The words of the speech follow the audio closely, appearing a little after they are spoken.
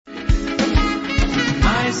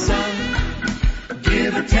son,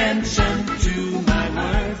 give attention to my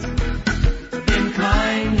words.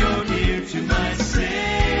 Incline your ear to my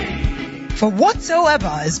saying. For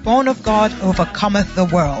whatsoever is born of God overcometh the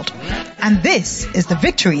world. And this is the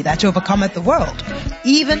victory that overcometh the world,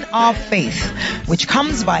 even our faith, which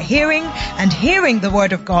comes by hearing, and hearing the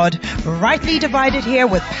word of God, rightly divided here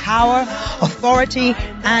with power, authority,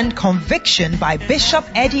 and conviction by Bishop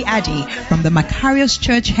Eddie Addy from the Makarios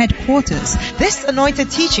Church headquarters. This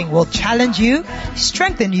anointed teaching will challenge you,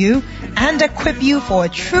 strengthen you, and equip you for a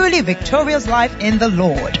truly victorious life in the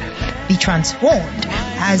Lord. Be transformed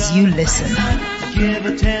as you listen. Give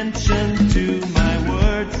attention to my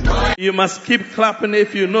words. You must keep clapping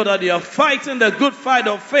if you know that you are fighting the good fight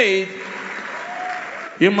of faith.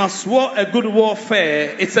 You must war a good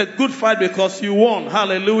warfare. It's a good fight because you won.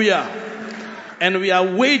 Hallelujah. And we are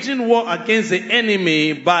waging war against the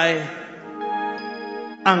enemy by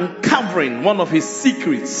uncovering one of his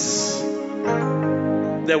secrets.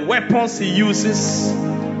 The weapons he uses,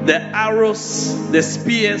 the arrows, the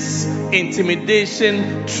spears,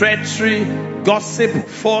 intimidation, treachery, gossip,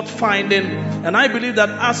 fault finding. And I believe that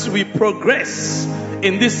as we progress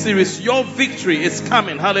in this series, your victory is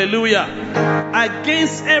coming. Hallelujah.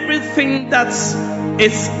 Against everything that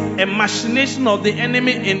is a machination of the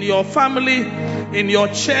enemy in your family, in your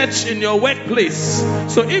church, in your workplace.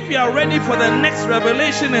 So if you are ready for the next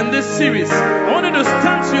revelation in this series, I want you to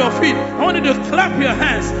stand to your feet. I want you to clap your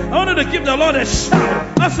hands. I want you to give the Lord a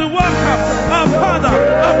shout as we welcome our Father,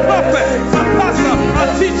 our prophet, our pastor,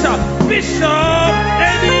 our teacher, Bishop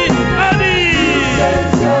Eddie Addy.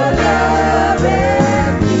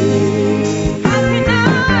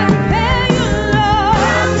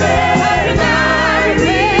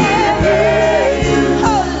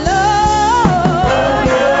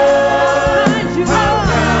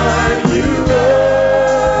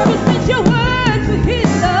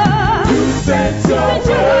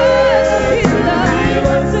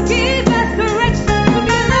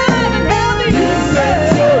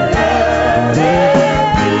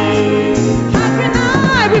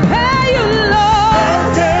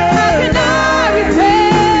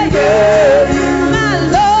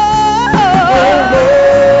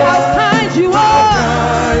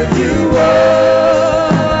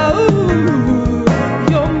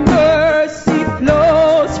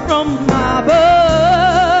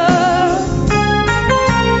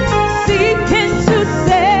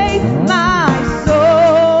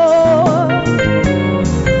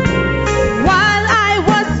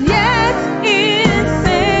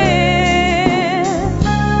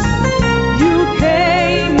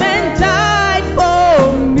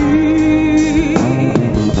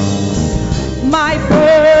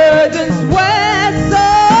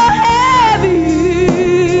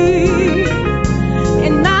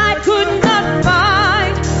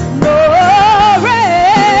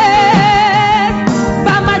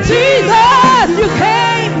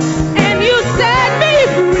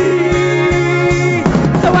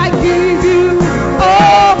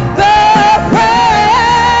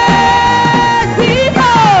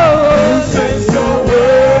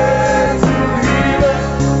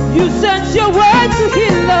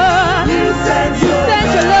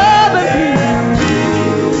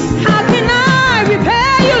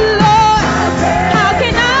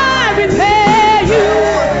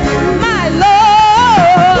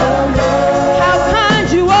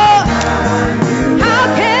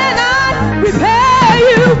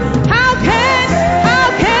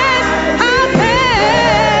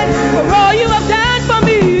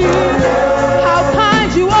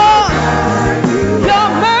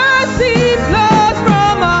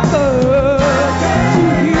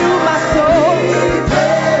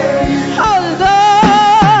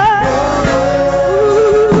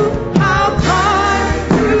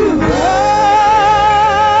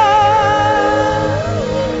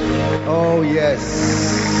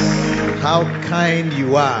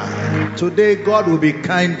 Today, God will be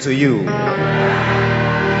kind to you. You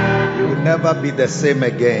will never be the same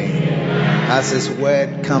again. As His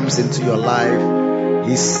word comes into your life,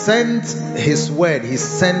 He sent His word, He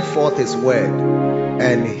sent forth His word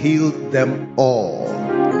and healed them all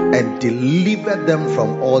and delivered them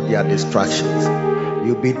from all their distractions.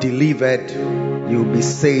 You'll be delivered, you'll be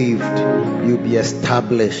saved, you'll be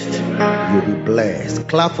established, you'll be blessed.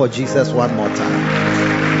 Clap for Jesus one more time.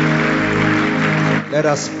 Let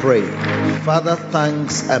us pray. Father,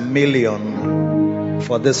 thanks a million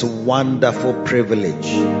for this wonderful privilege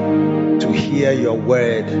to hear your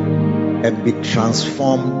word and be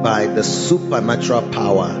transformed by the supernatural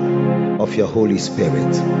power of your Holy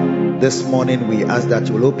Spirit. This morning we ask that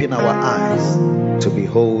you will open our eyes to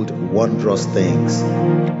behold wondrous things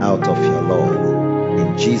out of your law.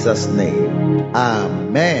 In Jesus' name,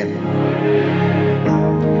 amen.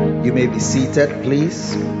 You may be seated,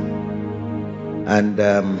 please. And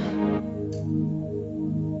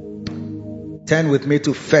turn with me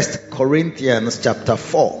to 1 Corinthians chapter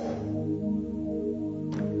 4.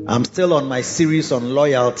 I'm still on my series on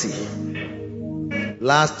loyalty.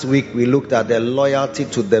 Last week we looked at the loyalty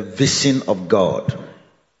to the vision of God.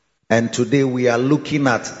 And today we are looking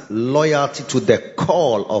at loyalty to the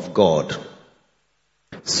call of God.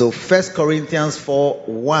 So 1 Corinthians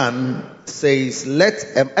 4:1 says, let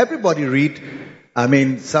everybody read. I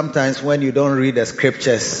mean, sometimes when you don't read the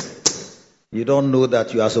scriptures, you don't know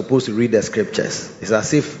that you are supposed to read the scriptures. It's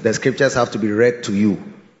as if the scriptures have to be read to you.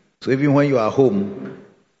 So even when you are home,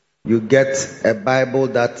 you get a Bible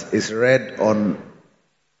that is read on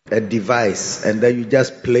a device and then you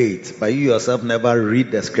just play it, but you yourself never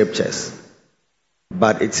read the scriptures.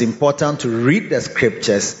 But it's important to read the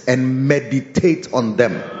scriptures and meditate on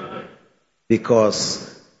them, because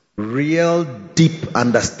real deep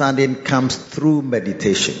understanding comes through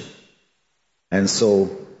meditation. And so,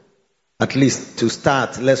 at least to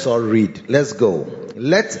start, let's all read. Let's go.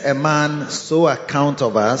 Let a man so account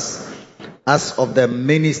of us as of the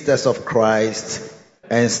ministers of Christ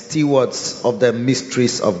and stewards of the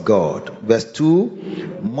mysteries of God. Verse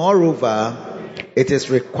 2, moreover, it is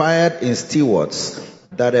required in stewards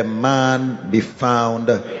that a man be found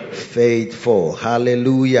faithful.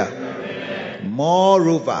 Hallelujah. Amen.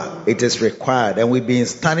 Moreover, it is required, and we've been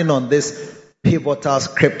standing on this pivotal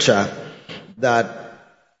scripture that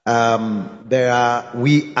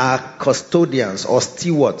we are custodians or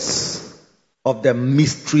stewards of the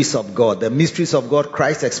mysteries of God. The mysteries of God,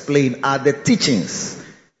 Christ explained, are the teachings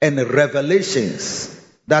and the revelations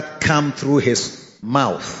that come through his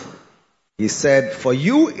mouth. He said, for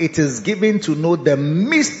you it is given to know the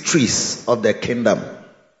mysteries of the kingdom,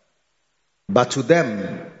 but to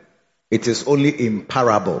them it is only in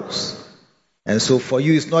parables. And so for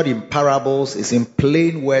you it's not in parables, it's in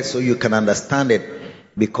plain words so you can understand it,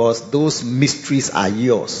 because those mysteries are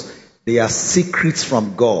yours. They are secrets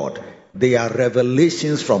from God. They are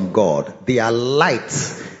revelations from God. They are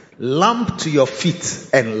lights, lamp to your feet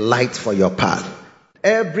and light for your path.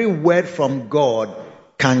 Every word from God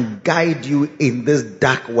can guide you in this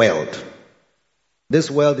dark world.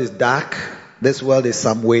 This world is dark. This world is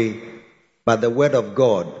some way. But the word of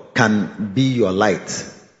God can be your light.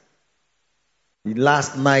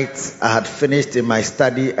 Last night I had finished in my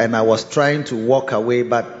study and I was trying to walk away,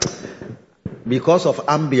 but because of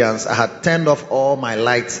ambience, I had turned off all my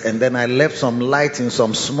lights, and then I left some light in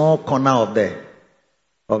some small corner of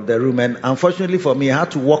the room. And unfortunately for me, I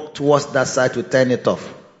had to walk towards that side to turn it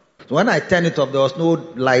off. So when I turned it off, there was no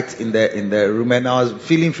light in the room, and I was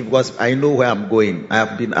feeling free because I know where I'm going.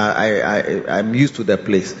 I'm used to the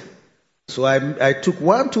place. So I took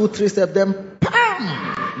 1, 2, 3 steps, then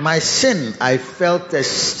bam! My shin, I felt a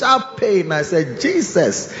sharp pain. I said,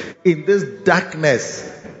 Jesus, in this darkness.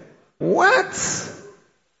 What?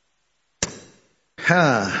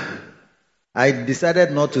 I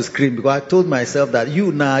decided not to scream, because I told myself that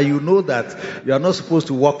you know that you are not supposed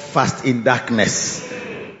to walk fast in darkness.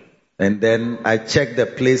 And then I checked the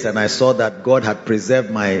place and I saw that God had preserved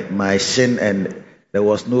my shin, and there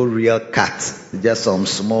was no real cut, just some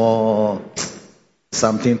small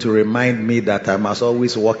something to remind me that I must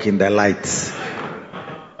always walk in the light.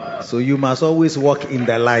 So you must always walk in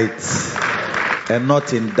the light and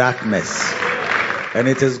not in darkness. And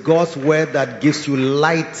it is God's word that gives you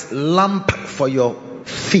light, lamp for your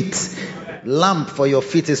feet. Lamp for your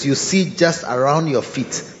feet is you see just around your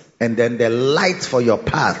feet, and then the light for your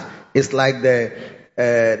path. It's like the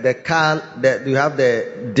car that you have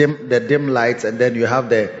the dim lights, and then you have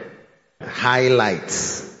the high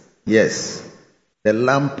lights. Yes, the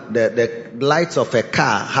lamp, the lights of a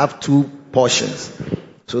car have two portions.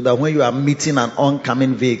 So that when you are meeting an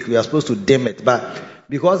oncoming vehicle, you are supposed to dim it. But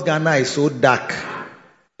because Ghana is so dark,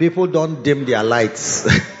 people don't dim their lights.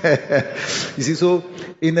 You see, so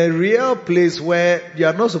in a real place where you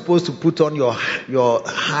are not supposed to put on your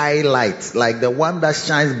high lights, like the one that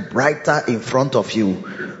shines brighter in front of you.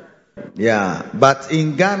 Yeah. But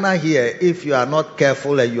in Ghana here, if you are not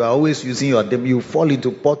careful and you are always using your dim, you fall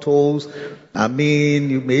into potholes. I mean,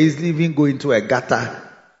 you may easily even go into a gutter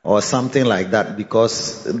or something like that,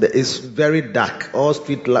 because it's very dark.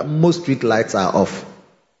 Most street lights are off.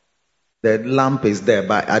 The lamp is there,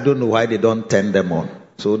 but I don't know why they don't turn them on.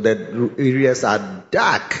 So the areas are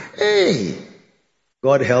dark. Hey,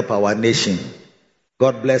 God help our nation.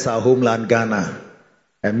 God bless our homeland Ghana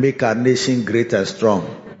and make our nation great and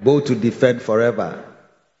strong, both to defend forever.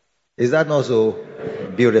 Is that not so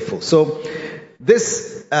beautiful? So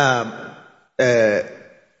this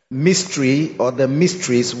mystery or the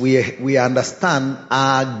mysteries we understand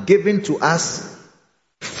are given to us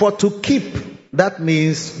for to keep. That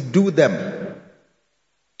means do them.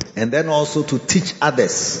 And then also to teach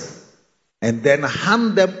others. And then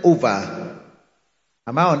hand them over.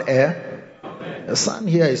 Am I on air? The sound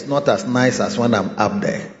here is not as nice as when I'm up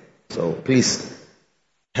there. So please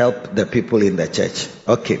help the people in the church.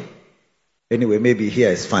 Okay. Anyway, maybe here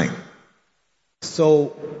is fine.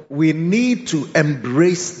 So we need to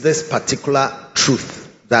embrace this particular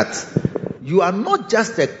truth that you are not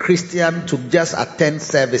just a Christian to just attend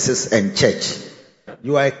services and church.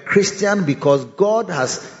 You are a Christian because God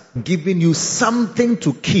has given you something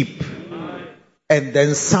to keep and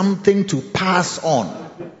then something to pass on.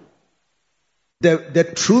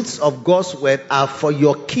 The truths of God's word are for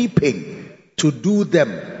your keeping, to do them.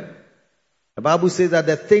 The Bible says that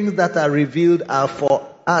the things that are revealed are for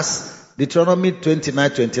us. Deuteronomy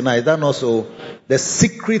 29:29. Is that also the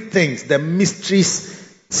secret things, the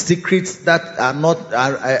mysteries, secrets that are not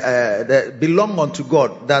that belong unto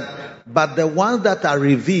God, but the ones that are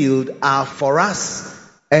revealed are for us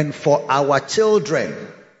and for our children.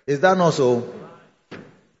 Is that not so?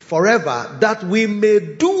 Forever, that we may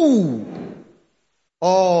do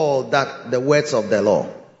all that the words of the law.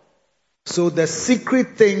 So the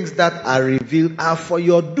secret things that are revealed are for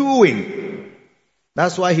your doing.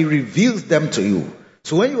 That's why he reveals them to you.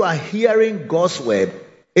 So when you are hearing God's word,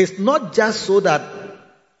 it's not just so that,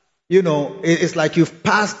 it's like you've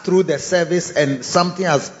passed through the service and something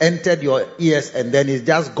has entered your ears and then it's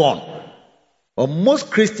just gone. Or most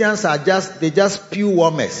Christians they just pew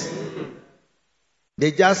warmers.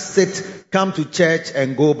 They just sit, come to church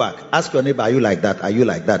and go back. Ask your neighbor, are you like that? Are you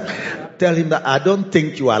like that? Tell him that I don't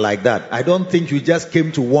think you are like that. I don't think you just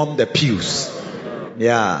came to warm the pews.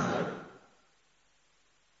 Yeah.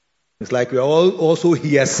 It's like we all also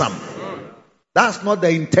hear some. That's not the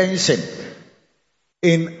intention.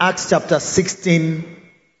 In Acts chapter 16,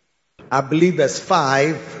 I believe verse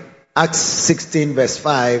 5, Acts 16 verse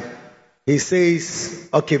 5, he says,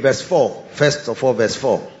 verse 4, first of all verse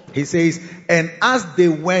 4. He says, and as they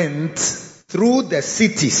went through the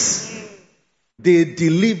cities, they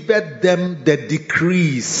delivered them the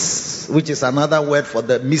decrees, which is another word for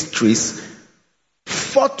the mysteries,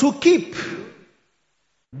 for to keep,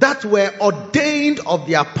 that were ordained of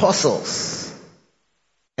the apostles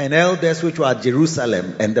and elders which were at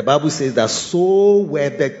Jerusalem. And the Bible says that so were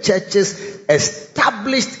the churches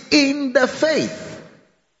established in the faith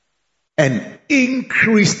and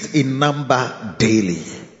increased in number daily.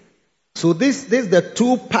 So this is the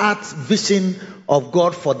two-part vision of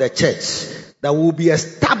God for the church, that will be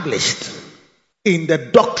established in the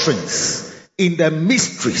doctrines, in the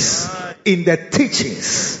mysteries, in the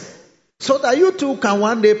teachings, so that you too can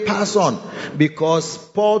one day pass on. Because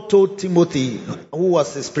Paul told Timothy, who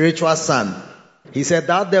was his spiritual son, he said,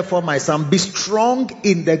 thou therefore, my son, be strong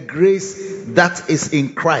in the grace that is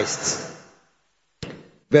in Christ.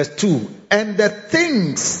 Verse 2, and the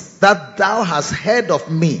things that thou hast heard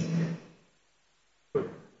of me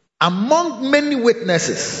among many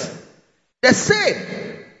witnesses, the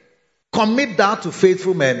same commit thou to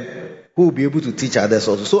faithful men who will be able to teach others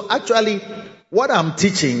also. So actually, what I'm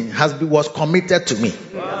teaching was committed to me.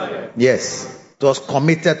 Yes, it was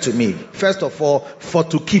committed to me. First of all, for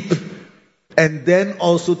to keep, and then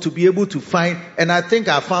also to be able to find. And I think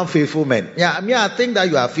I found faithful men. Yeah, I think that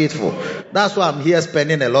you are faithful. That's why I'm here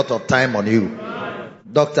spending a lot of time on you,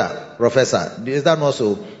 doctor, professor. Is that not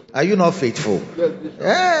so? Are you not faithful?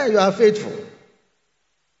 Yeah, you are faithful.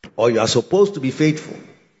 Or you are supposed to be faithful.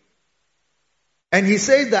 And he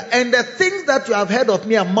says that, and the things that you have heard of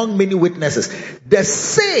me among many witnesses, the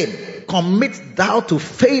same commit thou to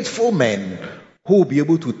faithful men who will be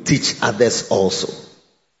able to teach others also.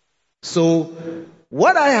 So,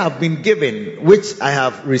 what I have been given, which I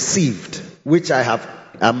have received, which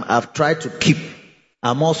I've tried to keep,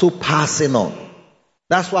 I'm also passing on.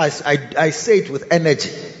 That's why I say it with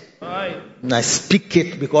energy. And I speak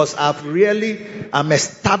it because I'm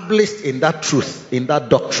established in that truth, in that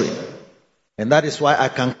doctrine. And that is why I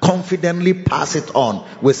can confidently pass it on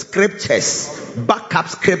with scriptures, backup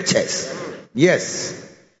scriptures.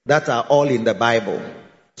 Yes, that are all in the Bible.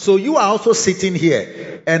 So you are also sitting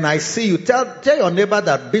here and I see you. Tell your neighbor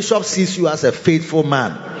that Bishop sees you as a faithful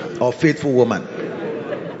man or faithful woman.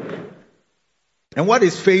 And what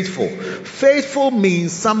is faithful? Faithful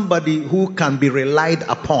means somebody who can be relied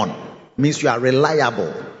upon. Means you are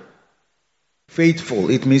reliable. Faithful,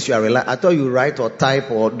 it means you are reliable. I thought you write or type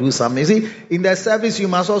or do something. You see, in the service you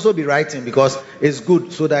must also be writing because it's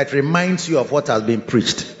good so that it reminds you of what has been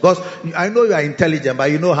preached. Because I know you are intelligent, but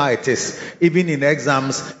you know how it is. Even in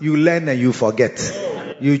exams, you learn and you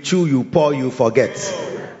forget. You chew, you pour, you forget.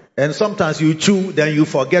 And sometimes you chew, then you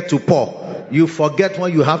forget to pour. You forget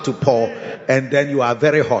when you have to pour, and then you are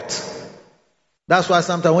very hot. That's why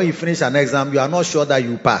sometimes when you finish an exam, you are not sure that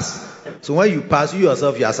you pass. So when you pass, you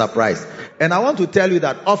yourself, you are surprised. And I want to tell you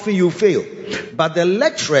that often you fail. But the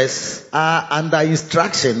lecturers are under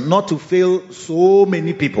instruction not to fail so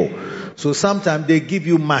many people. So sometimes they give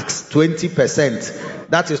you max 20%.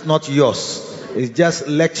 That is not yours. It's just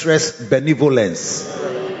lecturers' benevolence.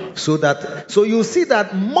 So you see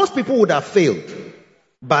that most people would have failed.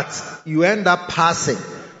 But you end up passing.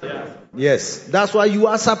 Yes, that's why you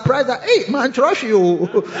are surprised that, hey, man, trust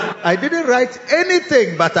you. I didn't write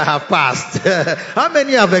anything, but I have passed. How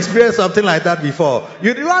many have experienced something like that before?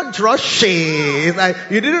 You didn't trust it's like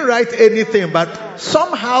you didn't write anything, but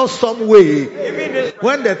somehow, some way,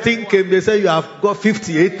 when the thing came, they say you have got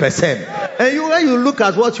 58%. And when you look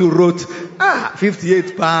at what you wrote,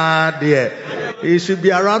 58 per there. It should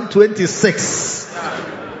be around 26.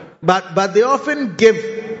 But they often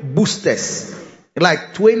give boosters.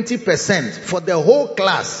 Like 20% for the whole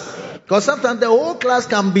class. Because sometimes the whole class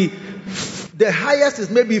can be, the highest is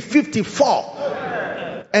maybe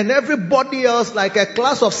 54. And everybody else, like a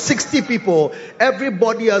class of 60 people,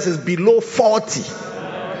 everybody else is below 40.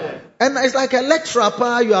 And it's like a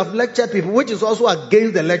lecturer, you have lectured people, which is also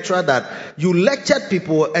against the lecturer that you lectured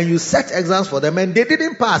people and you set exams for them and they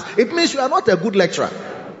didn't pass. It means you are not a good lecturer.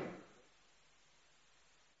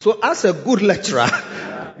 So as a good lecturer,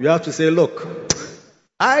 you have to say, look,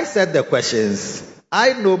 I set the questions.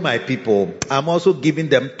 I know my people. I'm also giving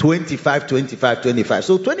them 25, 25, 25.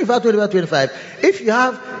 So 25, 25, 25. If you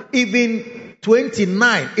have even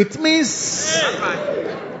 29, it means,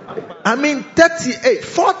 38,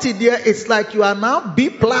 40 there, it's like you are now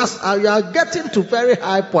B plus, and you are getting to very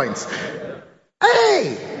high points.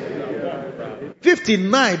 Hey!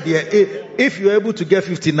 59 there, if you're able to get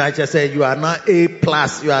 59, just say you are now A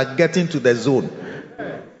plus, you are getting to the zone.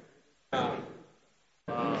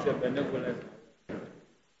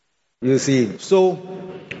 You see, so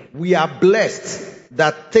we are blessed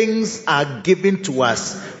that things are given to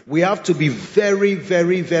us. We have to be very,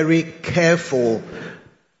 very, very careful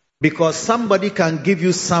because somebody can give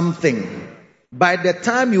you something. By the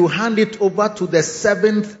time you hand it over to the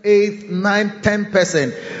 7th, 8th, 9th, 10th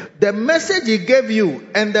person, the message he gave you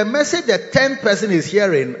and the message the 10th person is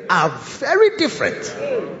hearing are very different.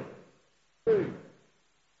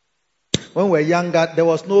 When we were younger, there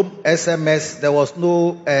was no SMS, there was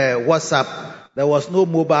no WhatsApp, there was no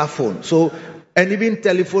mobile phone. So, and even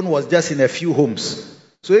telephone was just in a few homes.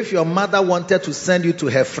 So if your mother wanted to send you to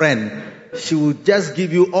her friend, she would just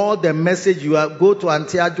give you all the message. You go to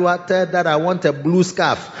Auntie Ajua, tell that I want a blue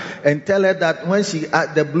scarf, and tell her that when she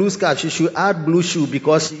add the blue scarf, she should add blue shoe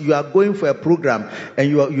because you are going for a program and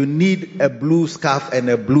you need a blue scarf and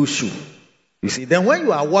a blue shoe. You see, then when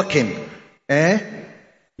you are walking,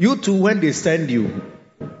 you too, when they send you,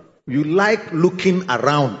 you like looking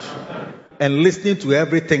around and listening to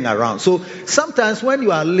everything around. So sometimes when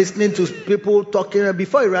you are listening to people talking,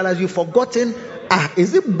 before you realize you've forgotten,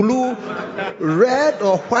 is it blue, red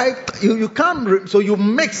or white? You can't, so you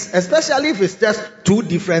mix, especially if it's just two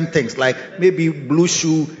different things, like maybe blue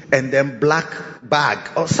shoe and then black bag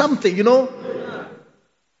or something, you know.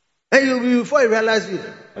 And before you realize it.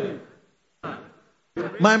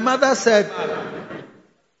 My mother said,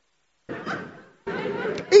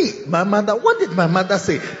 hey, my mother, what did my mother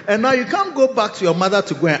say? And now you can't go back to your mother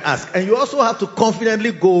to go and ask. And you also have to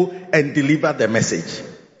confidently go and deliver the message.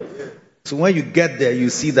 So when you get there, you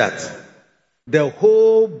see that the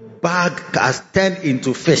whole bag has turned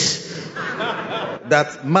into fish.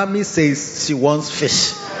 That mommy says she wants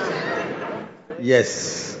fish.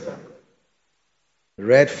 Yes.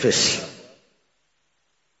 Red fish.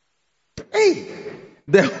 Hey.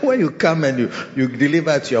 Then when you come and you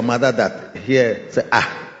deliver to your mother that here, say,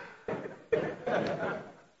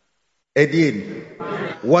 Edin,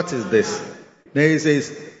 what is this? Then he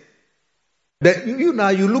says, that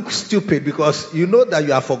you look stupid because you know that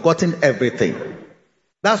you have forgotten everything.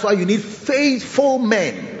 That's why you need faithful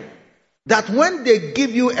men. That when they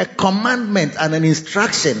give you a commandment and an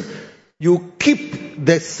instruction, you keep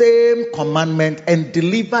the same commandment and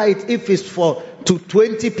deliver it. If it's to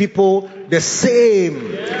 20 people, the same.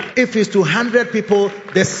 If it's to 100 people,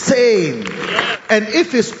 the same. And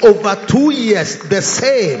if it's over 2 years, the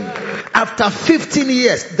same. After 15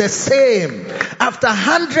 years, the same. After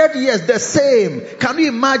 100 years, the same. Can you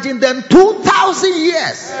imagine then 2,000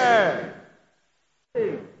 years?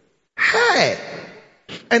 Hey.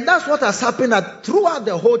 And that's what has happened throughout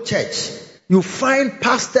the whole church. You find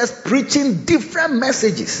pastors preaching different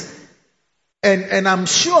messages. And I'm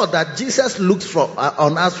sure that Jesus looks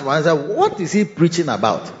on us from and said, what is he preaching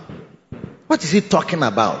about? What is he talking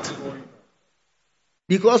about?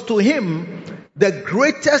 Because to him, the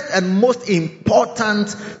greatest and most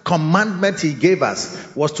important commandment he gave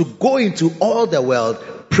us was to go into all the world,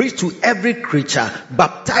 preach to every creature,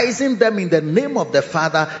 baptizing them in the name of the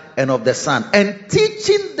Father and of the Son, and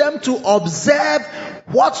teaching them to observe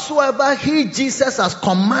whatsoever he, Jesus, has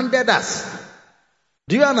commanded us.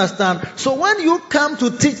 Do you understand? So when you come to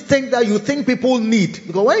teach things that you think people need,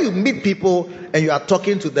 because when you meet people and you are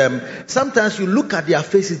talking to them, sometimes you look at their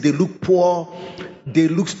faces, they look poor, they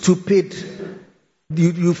look stupid,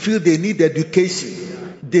 you feel they need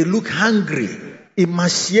education, they look hungry,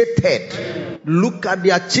 emaciated, look at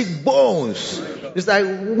their cheekbones. It's like,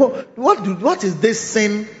 what is this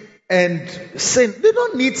sin? And sin, they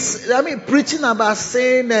don't need, preaching about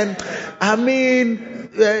sin and,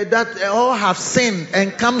 that all have sinned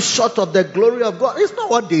and come short of the glory of God. It's not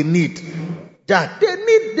what they need. Jack, they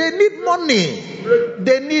need money.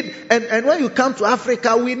 They need, and when you come to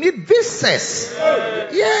Africa, we need visas.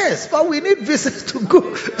 Yes, but we need visas to go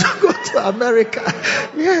to America.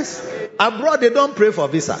 Yes. Abroad, they don't pray for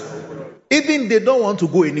visa. Even they don't want to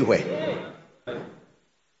go anywhere.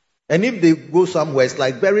 And if they go somewhere, it's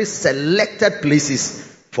like very selected places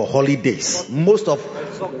for holidays. Most of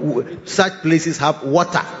such places have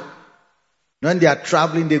water. When they are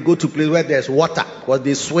traveling, they go to places where there's water. Because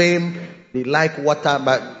they swim, they like water.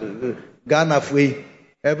 But Ghana,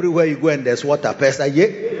 everywhere you go and there's water.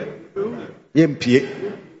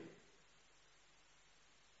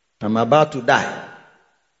 I'm about to die.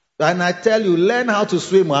 And I tell you, learn how to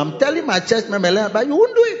swim. I'm telling my church member, but you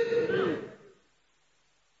won't do it.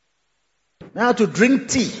 Learn how to drink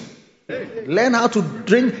tea. Learn how to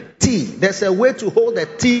drink tea. There's a way to hold a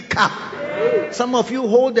tea cup. Some of you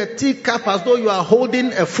hold a tea cup as though you are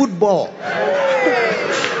holding a football.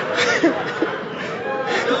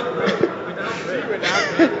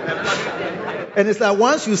 And it's like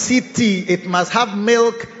once you see tea, it must have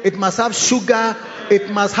milk, it must have sugar, it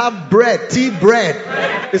must have bread, tea bread.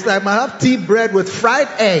 It's like it must have tea bread with fried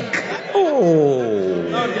egg. Oh.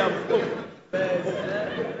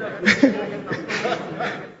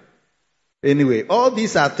 Anyway, all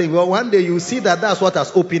these are things. Well, one day you see that that's what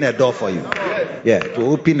has opened a door for you. Yeah, to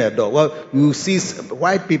open a door. Well, you see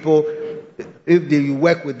white people, if you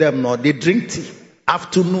work with them now, they drink tea.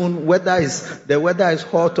 Afternoon, the weather is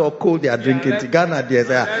hot or cold, they are drinking tea. Ghana, they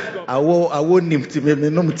say, I won't name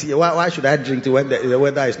tea. Why should I drink tea when the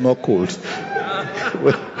weather is not cold?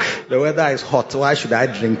 The weather is hot. Why should I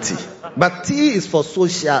drink tea? But tea is for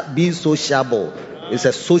being sociable. It's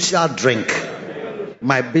a social drink.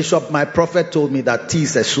 My bishop, my prophet told me that tea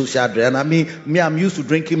is a social drink. And I'm used to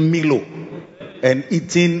drinking Milo and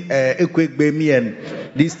eating ekwegbemi and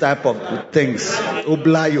these type of things.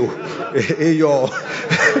 Oblayo,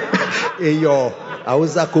 eyo,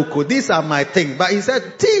 awuza koko. These are my things. But he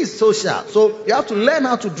said tea is social. So you have to learn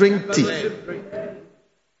how to drink tea.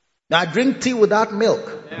 I drink tea without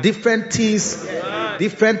milk. Different teas,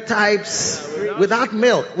 different types. Without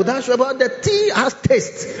milk, without sugar, but the tea has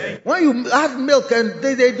taste. When you have milk and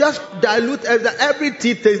they just dilute, every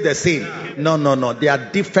tea tastes the same. No. There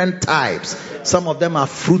are different types. Some of them are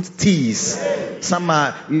fruit teas. Some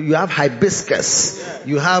are, you have hibiscus.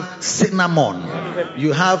 You have cinnamon.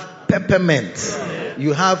 You have peppermint.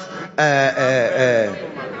 You have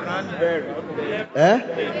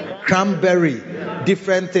cranberry.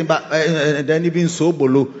 Different thing, but then even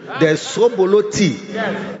sobolo. There's sobolo tea.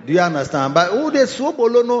 Do you understand? But there's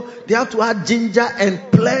sobolo, no, they have to add ginger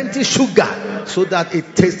and plenty sugar so that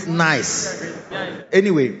it tastes nice.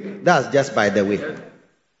 Anyway, that's just by the way.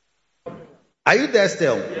 Are you there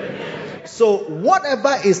still? So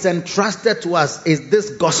whatever is entrusted to us is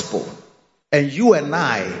this gospel. And you and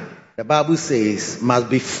I, the Bible says, must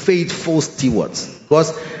be faithful stewards.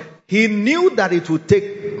 Because he knew that it would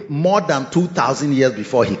take more than 2,000 years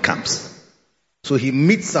before he comes. So he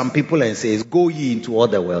meets some people and says, go ye into all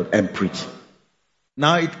the world and preach.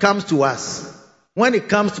 Now it comes to us. When it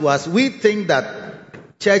comes to us, we think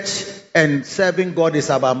that church and serving God is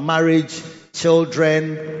about marriage,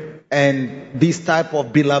 children, and this type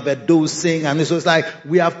of beloved dosing. And so it's like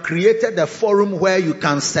we have created a forum where you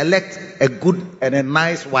can select a good and a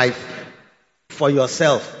nice wife for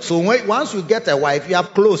yourself. So once you get a wife, you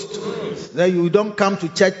have closed. Then you don't come to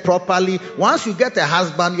church properly. Once you get a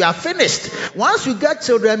husband, you are finished. Once you get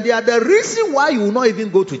children, they are the reason why you will not even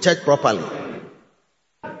go to church properly.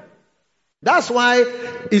 That's why,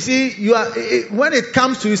 you see, you are, when it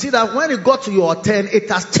comes to, you see that when it got to your turn, it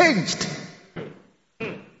has changed.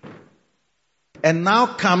 And now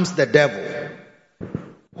comes the devil,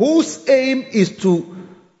 whose aim is to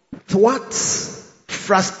thwart,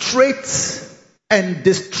 frustrate, and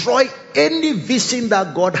destroy any vision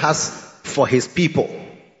that God has for his people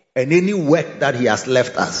and any work that he has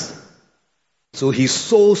left us. So he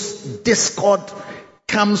sows discord,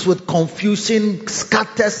 comes with confusion,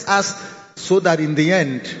 scatters us, so that in the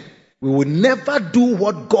end, we will never do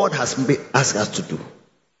what God has asked us to do.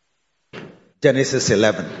 Genesis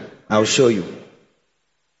 11. I'll show you.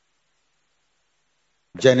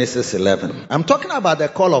 Genesis 11. I'm talking about the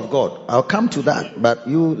call of God. I'll come to that, but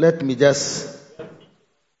you let me just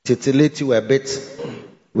titillate you a bit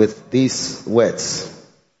with these words.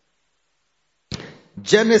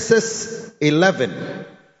 Genesis 11.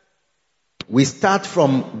 We start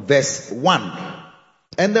from verse 1.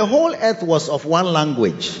 And the whole earth was of one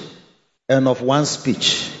language and of one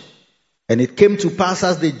speech. And it came to pass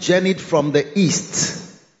as they journeyed from the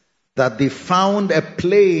east, that they found a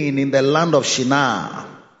plain in the land of Shinar,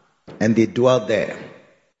 and they dwelt there.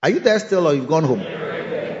 Are you there still, or you've gone home?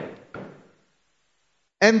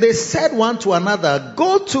 And they said one to another,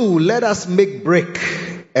 Go to, let us make brick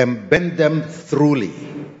and bend them thoroughly.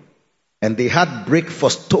 And they had brick for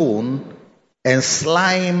stone, and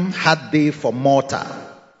slime had they for mortar.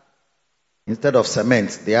 Instead of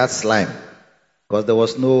cement, they had slime, because there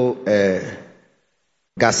was no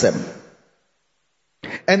gasem.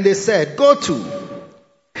 And they said, Go to,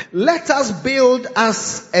 let us build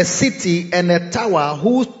us a city and a tower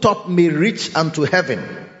whose top may reach unto heaven.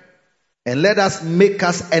 And let us make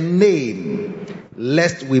us a name,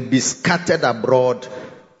 lest we be scattered abroad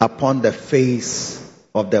upon the face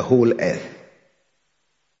of the whole earth.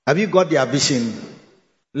 Have you got their vision?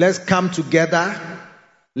 Let's come together.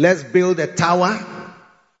 Let's build a tower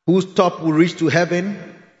whose top will reach to heaven.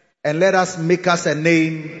 And let us make us a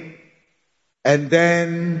name. And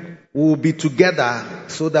then we'll be together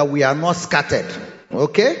so that we are not scattered.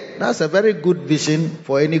 Okay? That's a very good vision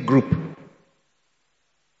for any group.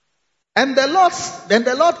 And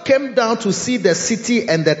the Lord came down to see the city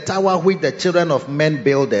and the tower which the children of men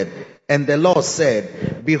builded. And the Lord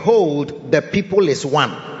said, Behold, the people is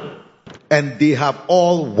one, and they have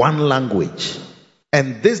all one language.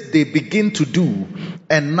 And this they begin to do,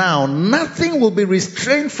 and now nothing will be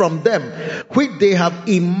restrained from them, which they have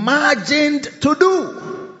imagined to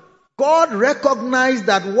do. God recognized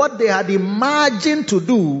that what they had imagined to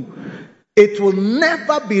do, it will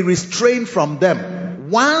never be restrained from them.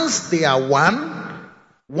 Once they are one,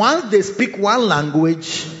 once they speak one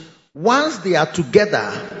language, once they are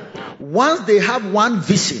together, once they have one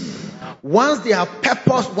vision, once they have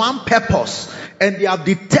one purpose, and they have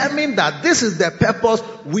determined that this is the purpose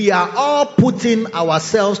we are all putting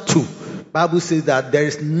ourselves to. Bible says that there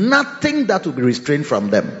is nothing that will be restrained from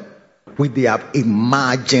them, which they have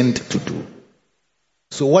imagined to do.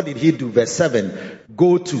 So what did he do? Verse 7,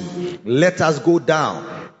 Go to, let us go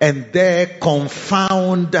down, and there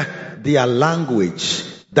confound their language,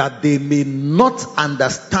 that they may not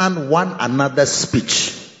understand one another's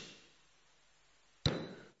speech.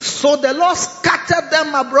 So the Lord scattered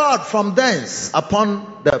them abroad from thence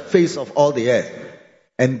upon the face of all the earth.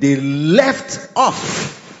 And they left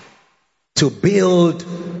off to build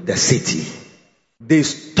the city. They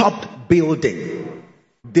stopped building.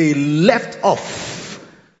 They left off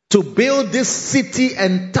to build this city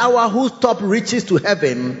and tower whose top reaches to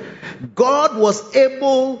heaven. God was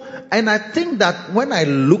able, and I think that when I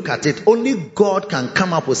look at it, only God can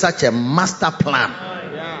come up with such a master plan.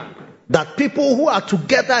 That people who are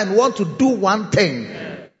together and want to do one thing,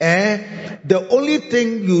 the only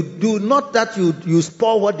thing you do, not that you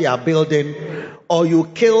spoil what they are building or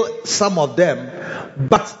you kill some of them,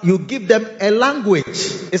 but you give them a language.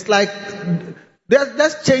 It's like,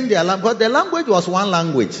 let's change their language, because their language was one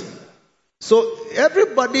language. So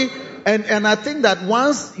everybody, and I think that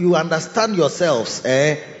once you understand yourselves,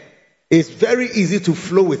 it's very easy to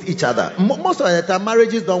flow with each other. Most of the time,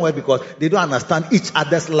 marriages don't work because they don't understand each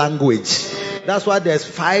other's language. That's why there's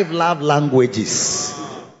 5 love languages.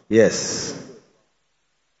 Yes.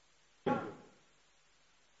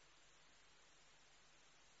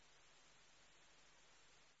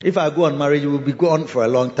 If I go on marriage, we'll be going for a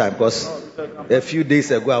long time, because a few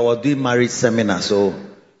days ago I was doing marriage seminar, so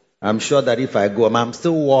I'm sure that if I go, I'm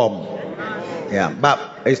still warm. Yeah, but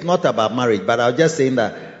it's not about marriage, but I was just saying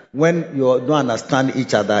that when you don't understand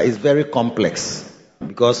each other, it's very complex.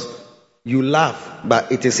 Because you laugh,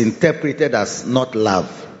 but it is interpreted as not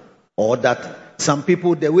love. Or that some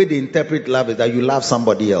people, the way they interpret love is that you love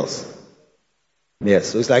somebody else. Yes,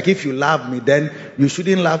 so it's like if you love me, then you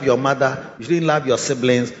shouldn't love your mother, you shouldn't love your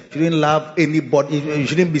siblings, you shouldn't love anybody, you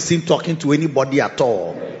shouldn't be seen talking to anybody at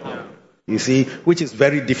all. You see, which is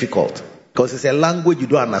very difficult because it's a language you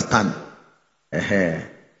don't understand.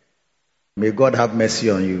 May God have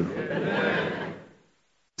mercy on you.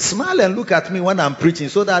 Smile and look at me when I'm preaching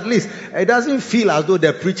so that at least it doesn't feel as though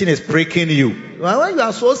the preaching is breaking you. When you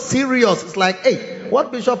are so serious, it's like, hey,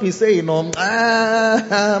 what Bishop is saying,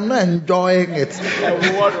 I'm not enjoying it.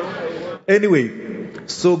 Anyway,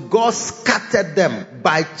 so God scattered them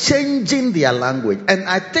by changing their language. And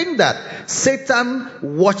I think that Satan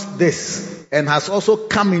watched this and has also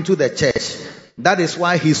come into the church. That is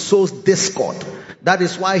why he sows discord. That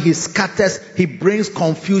is why he scatters, he brings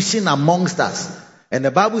confusion amongst us. And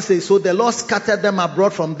the Bible says, so the Lord scattered them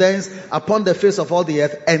abroad from thence upon the face of all the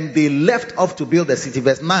earth, and they left off to build the city.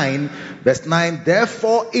 Verse 9,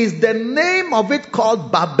 therefore is the name of it called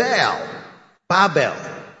Babel,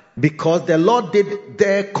 because the Lord did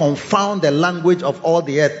there confound the language of all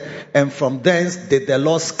the earth, and from thence did the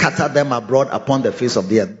Lord scatter them abroad upon the face of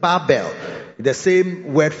the earth. Babel, the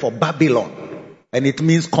same word for Babylon, and it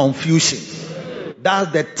means confusion.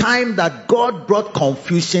 That's the time that God brought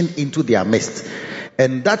confusion into their midst.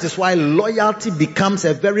 And that is why loyalty becomes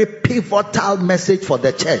a very pivotal message for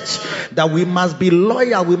the church. That we must be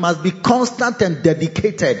loyal, we must be constant and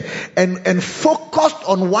dedicated and focused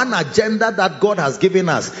on one agenda that God has given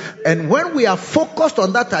us. And when we are focused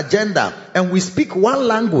on that agenda and we speak one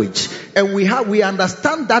language and we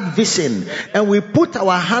understand that vision and we put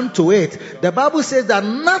our hand to it, the Bible says that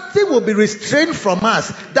nothing will be restrained from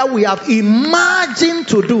us that we have imagined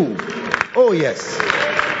to do. Oh yes.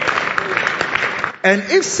 And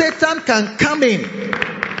if Satan can come in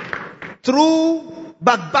through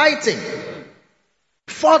backbiting,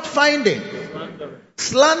 fault-finding,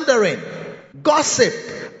 slandering, gossip,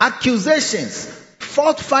 accusations,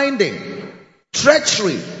 fault-finding,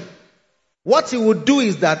 treachery, what he would do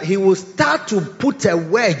is that he will start to put a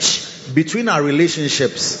wedge between our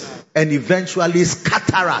relationships and eventually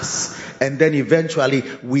scatter us. And then eventually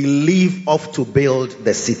we leave off to build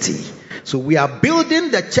the city. So we are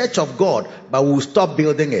building the church of God, but we'll stop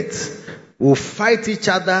building it. We'll fight each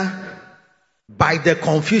other by the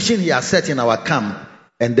confusion he has set in our camp,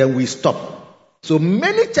 and then we stop. So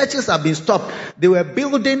many churches have been stopped. They were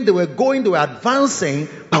building, they were going, they were advancing,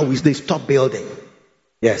 but they stopped building.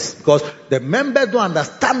 Yes, because the members don't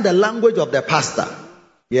understand the language of the pastor.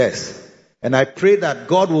 Yes. And I pray that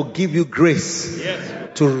God will give you grace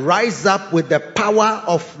to rise up with the power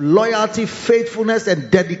of loyalty, faithfulness, and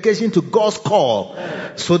dedication to God's call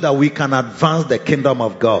so that we can advance the kingdom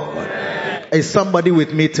of God. Is somebody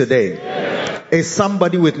with me today? Is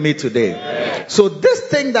somebody with me today? So this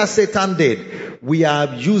thing that Satan did, we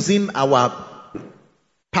are using our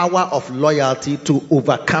power of loyalty to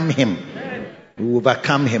overcome him. We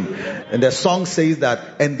overcome him. And the song says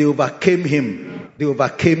that, and they overcame him. They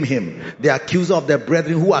overcame him. The accuser of the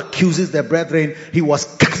brethren who accuses the brethren, he was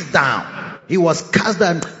cast down. He was cast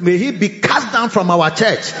down. May he be cast down from our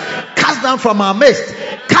church, cast down from our midst,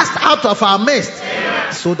 cast out of our midst,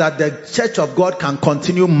 so that the church of God can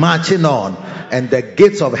continue marching on and the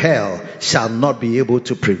gates of hell shall not be able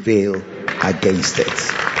to prevail against it.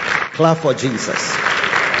 Clap for Jesus.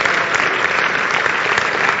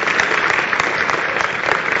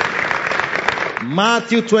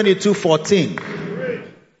 Matthew 22:14.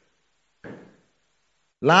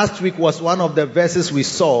 Last week was one of the verses we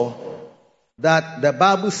saw that the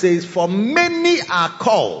Bible says, for many are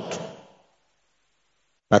called,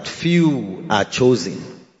 but few are chosen.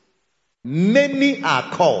 Many are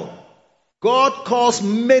called. God calls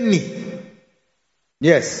many.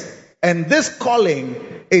 Yes. And this calling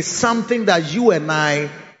is something that you and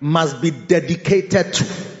I must be dedicated to.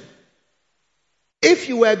 If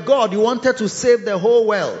you were God, you wanted to save the whole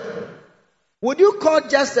world, would you call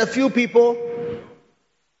just a few people?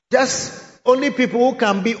 Just only people who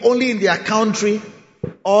can be only in their country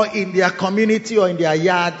or in their community or in their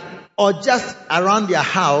yard or just around their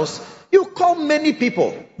house? You call many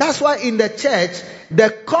people. That's why in the church, the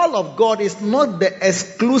call of God is not the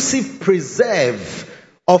exclusive preserve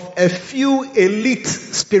of a few elite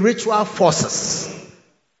spiritual forces.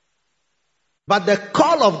 But the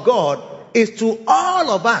call of God is to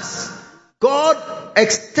all of us. God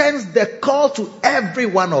extends the call to every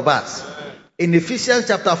one of us. In Ephesians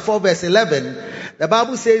chapter 4 verse 11, the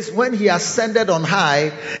Bible says, when he ascended on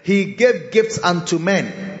high, he gave gifts unto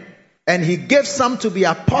men. And he gave some to be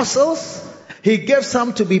apostles, he gave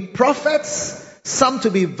some to be prophets, some to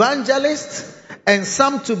be evangelists, and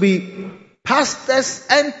some to be pastors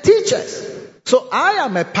and teachers. So I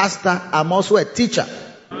am a pastor, I'm also a teacher.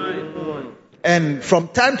 And from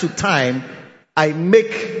time to time, I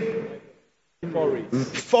make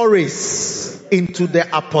forays into the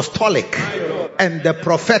apostolic and the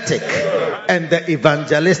prophetic and the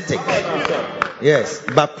evangelistic. Yes,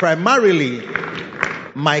 but primarily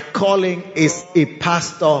my calling is a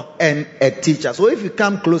pastor and a teacher. So if you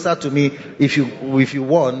come closer to me, if you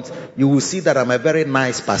want, you will see that I'm a very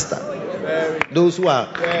nice pastor. Those who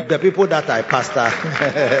are the people that I pastor.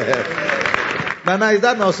 Nana, is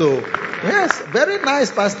that not so? Yes, very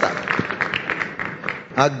nice pastor.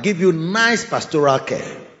 I'll give you nice pastoral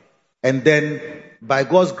care. And then by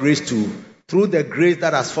God's grace through the grace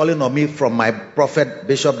that has fallen on me from my prophet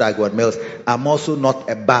Bishop Dagwood Mills, I'm also not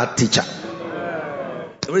a bad teacher.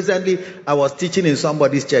 Recently, I was teaching in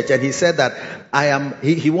somebody's church, and he said that I am.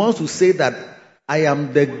 He wants to say that I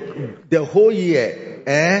am the whole year.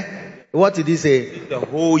 What did he say? The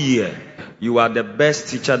whole year, you are the best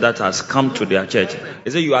teacher that has come to their church.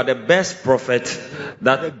 He said you are the best prophet,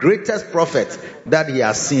 the greatest prophet that he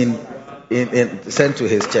has seen sent to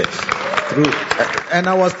his church. And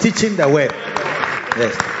I was teaching the word.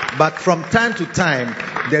 Yes, but from time to time,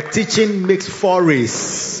 the teaching makes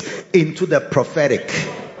forays into the prophetic.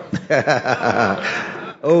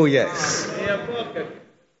 Oh yes.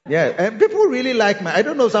 Yeah, and people really like I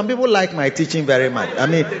don't know, some people like my teaching very much. I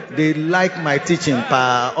mean, they like my teaching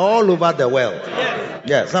all over the world.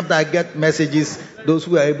 Yeah, sometimes I get messages, those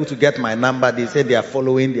who are able to get my number, they say they are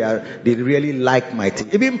following, they really like my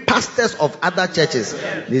teaching. Even pastors of other churches,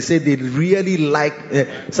 they say they really like,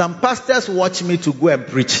 some pastors watch me to go and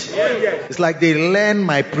preach. It's like they learn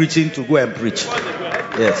my preaching to go and preach.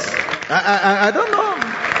 Yes. I don't know.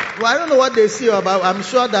 Well, I don't know what they see about. I'm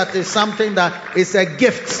sure that is something that is a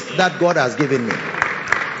gift that God has given me.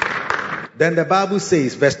 Then the Bible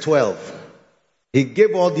says, verse 12, he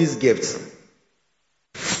gave all these gifts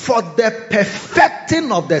for the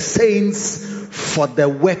perfecting of the saints, for the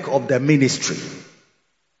work of the ministry.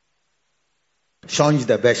 Change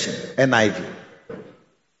the version. NIV.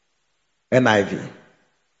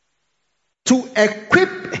 To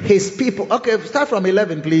equip his people. Okay, start from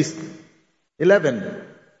 11, please. 11.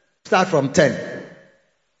 Start from 10.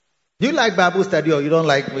 Do you like Bible study or you don't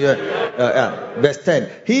like? Verse 10.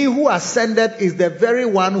 He who ascended is the very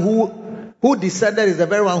one who descended is the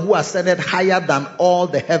very one who ascended higher than all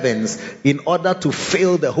the heavens in order to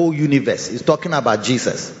fill the whole universe. He's talking about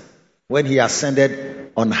Jesus when he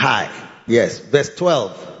ascended on high. Yes. Verse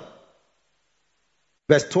 12.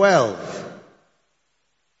 Verse 12.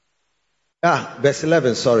 Verse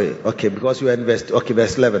 11, sorry. Okay, because you are in verse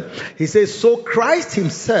 11. He says, so Christ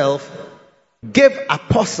himself gave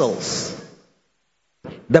apostles,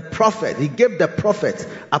 the prophet. He gave the prophets,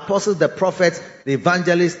 apostles, the prophets, the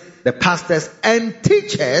evangelists, the pastors, and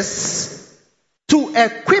teachers to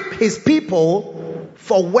equip his people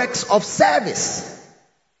for works of service.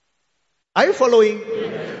 Are you following?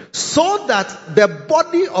 So that the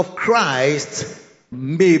body of Christ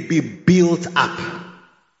may be built up.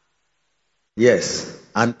 Yes,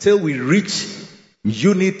 until we reach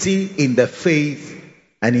unity in the faith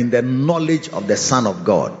and in the knowledge of the Son of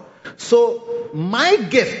God. So my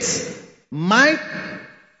gift, my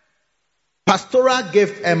pastoral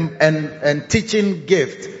gift and teaching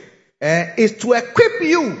gift is to equip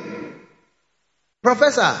you.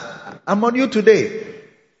 Professor, I'm on you today.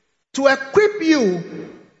 To equip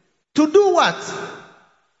you to do what?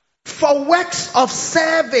 For works of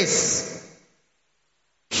service.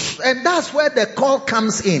 And that's where the call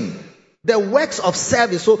comes in. The works of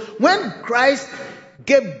service. So when Christ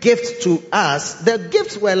gave gifts to us, the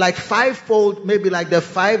gifts were like fivefold, maybe like the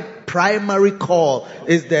five primary call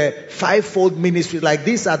is the fivefold ministry. Like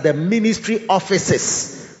these are the ministry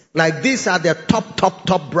offices. Like these are the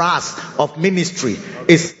top brass of ministry.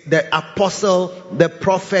 It's the apostle, the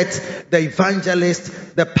prophet, the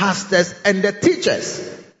evangelist, the pastors, and the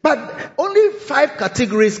teachers. But only 5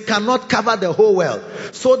 categories cannot cover the whole world.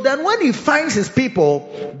 So then when he finds his people,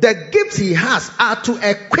 the gifts he has are to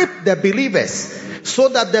equip the believers so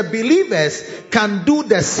that the believers can do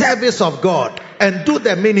the service of God and do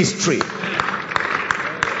the ministry.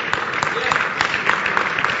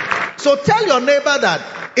 So tell your neighbor that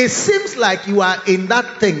it seems like you are in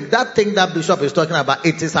that thing that Bishop is talking about.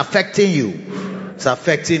 It is affecting you. It's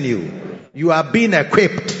affecting you. You are being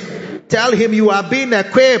equipped. Tell him you are being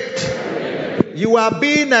equipped. You are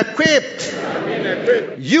being equipped.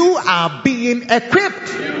 You are being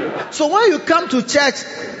equipped. So when you come to church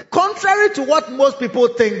Contrary to what most people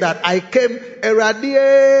think, that I came,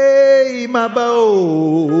 Eradie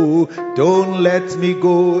Mabao, don't let me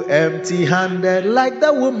go empty-handed like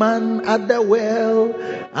the woman at the well.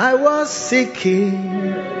 I was seeking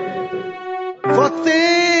for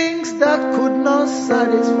things that could not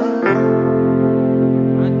satisfy.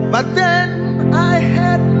 But then I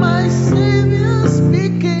heard my Savior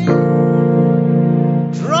speaking,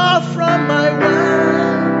 draw from my well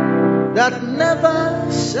that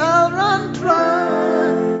never shall run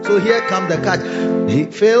dry. So here come the catch. He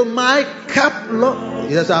filled my cup,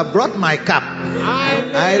 Lord. Yes, I brought my cup.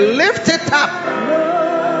 I lift it up.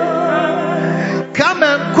 Come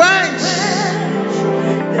and quench.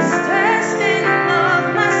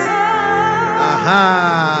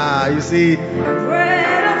 Aha, you see,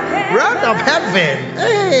 bread of heaven.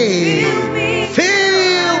 Hey,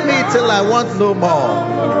 fill me till I want no more.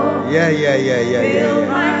 Yeah.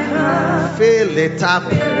 Fill it up.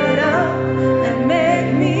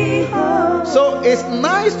 So it's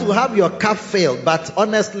nice to have your cup filled, but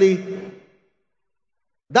honestly,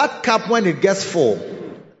 that cup, when it gets full,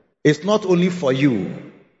 it's not only for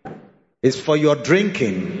you, it's for your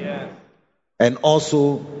drinking, and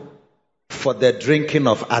also for the drinking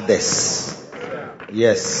of others.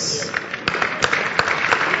 Yes.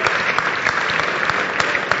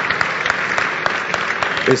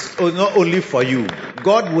 It's not only for you.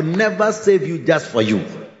 God will never save you just for you.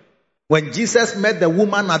 When Jesus met the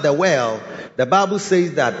woman at the well, the Bible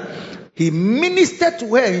says that he ministered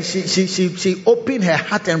to her, and she opened her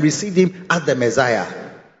heart and received him as the Messiah.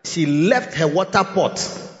 She left her water pot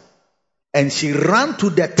and she ran to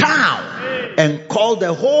the town and called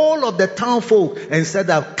the whole of the town folk and said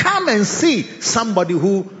that, come and see somebody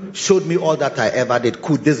who showed me all that I ever did.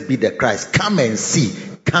 Could this be the Christ? Come and see.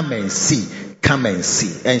 Come and see. Come and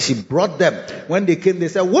see. And she brought them. When they came, they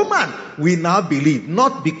said, woman, we now believe,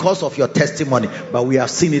 not because of your testimony, but we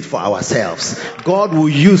have seen it for ourselves. God will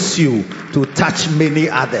use you to touch many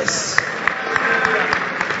others.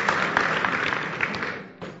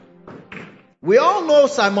 We all know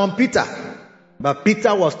Simon Peter, but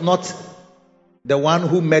Peter was not the one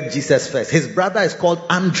who met Jesus first. His brother is called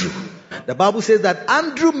Andrew. The Bible says that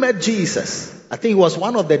Andrew met Jesus. I think he was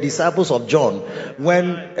one of the disciples of John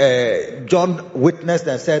when John witnessed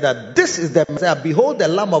and said that this is the Messiah. Behold the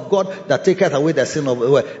Lamb of God that taketh away the sin of the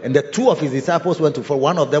world. And the two of his disciples went to follow.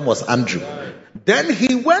 One of them was Andrew. Then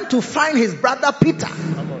he went to find his brother Peter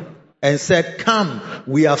and said, come,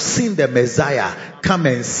 we have seen the Messiah. Come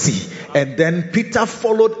and see. And then Peter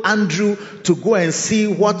followed Andrew to go and see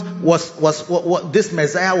what this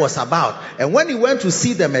Messiah was about. And when he went to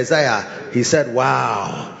see the Messiah, he said,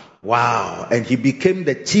 wow. And he became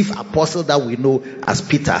the chief apostle that we know as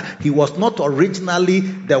Peter. He was not originally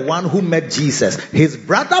the one who met Jesus. His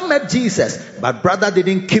brother met Jesus, but brother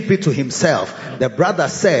didn't keep it to himself. The brother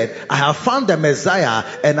said, I have found the Messiah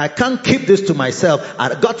and I can't keep this to myself.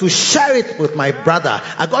 I got to share it with my brother.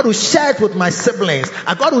 I got to share it with my siblings.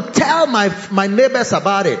 I got to tell my neighbors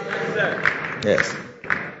about it. Yes.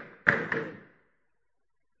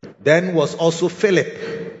 Then was also Philip.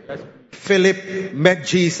 Philip met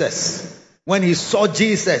Jesus. When he saw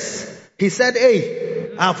Jesus, he said,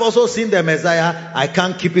 hey, I've also seen the Messiah. I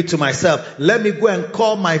can't keep it to myself. Let me go and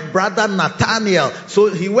call my brother Nathaniel.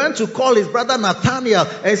 So he went to call his brother Nathaniel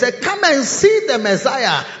and he said, come and see the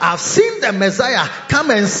Messiah. I've seen the Messiah.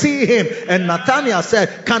 Come and see him. And Nathaniel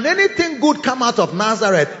said, can anything good come out of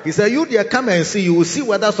Nazareth? He said, you dear, come and see. You will see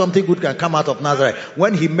whether something good can come out of Nazareth.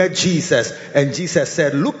 When he met Jesus, and Jesus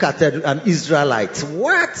said, look at an Israelite.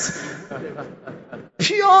 What?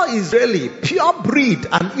 Pure Israeli, pure breed,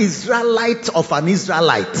 an Israelite of an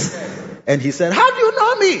Israelite. And he said, how do you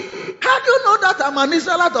know me? How do you know that I'm an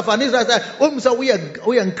Israelite of an Israelite? We are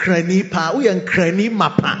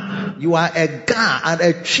You are a Ga and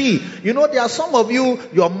a Chi. You know, there are some of you,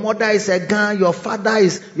 your mother is a Ga, your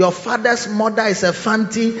father's mother is a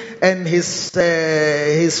Fanti, and his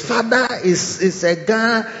father is a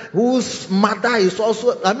Ga, whose mother is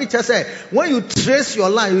also, let me just say, when you trace your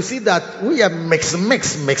line, you see that we are mix.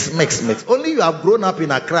 Only you have grown up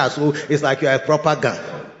in Accra, so it's like you are a proper Ga.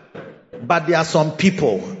 But there are some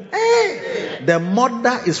people, the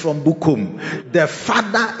mother is from Bukum, the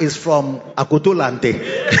father is from Akotolante,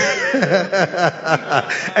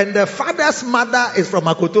 and the father's mother is from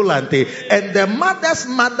Akotolante, and the mother's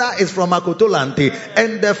mother is from Akotolante,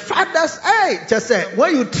 and the father's, just say,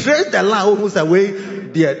 when you trace the line almost away,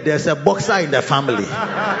 there's a boxer in the family,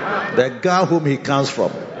 the guy whom he comes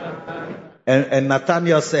from. And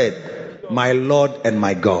Nathaniel said, my Lord and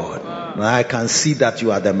my God, I can see that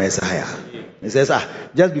you are the Messiah. He says,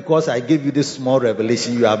 just because I gave you this small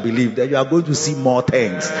revelation, you have believed that you are going to see more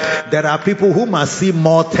things. There are people who must see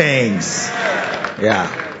more things. Yeah.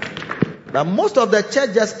 But most of the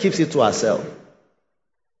church just keeps it to ourselves.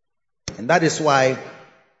 And that is why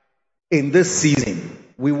in this season,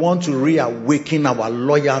 we want to reawaken our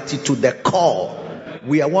loyalty to the call.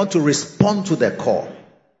 We want to respond to the call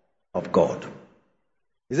of God.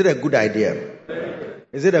 Is it a good idea?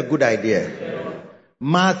 Is it a good idea?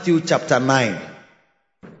 Matthew chapter 9,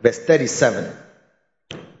 verse 37.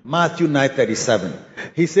 Matthew 9:37.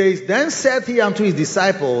 He says, Then said he unto his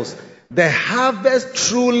disciples, The harvest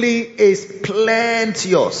truly is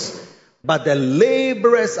plenteous, but the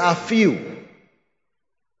laborers are few.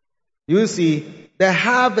 You see, the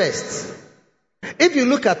harvest. If you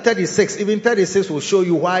look at 36, even 36 will show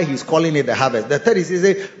you why he's calling it the harvest. The 36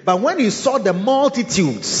 says, But when he saw the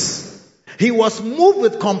multitudes, he was moved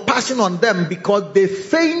with compassion on them because they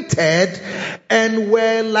fainted and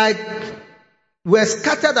were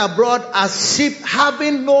scattered abroad as sheep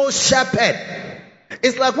having no shepherd.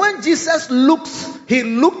 It's like when Jesus he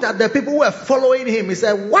looked at the people who were following him. He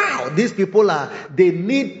said, wow, these people they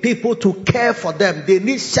need people to care for them. They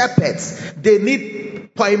need shepherds. They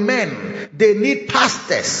need poimen. They need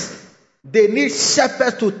pastors. They need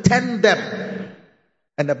shepherds to tend them.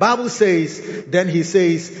 And the Bible says, then he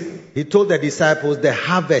told the disciples, the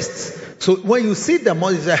harvest. So when you see them,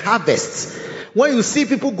 it's a harvest. When you see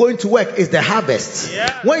people going to work, it's the harvest.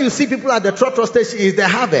 Yeah. When you see people at the trotro station, it's the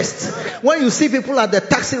harvest. When you see people at the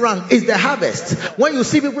taxi rank, it's the harvest. When you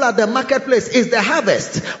see people at the marketplace, it's the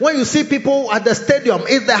harvest. When you see people at the stadium,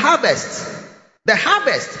 it's the harvest. The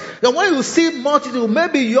harvest. Then when you see multitude,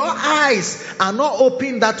 maybe your eyes are not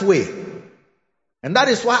open that way. And that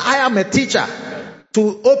is why I am a teacher.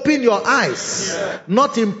 To open your eyes,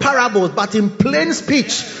 not in parables, but in plain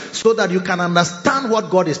speech, so that you can understand what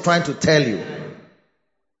God is trying to tell you.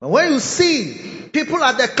 And when you see people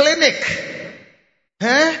at the clinic,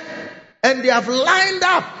 and they have lined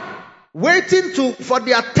up, waiting for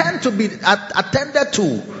their turn to be attended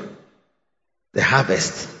to, the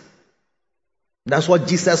harvest. That's what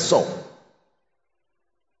Jesus saw.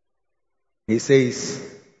 He says,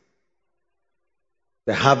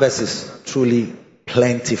 the harvest is truly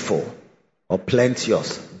plentiful or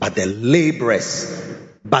plenteous, but the laborers,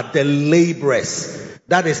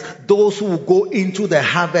 that is those who will go into the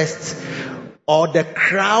harvest or the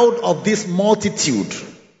crowd of this multitude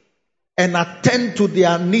and attend to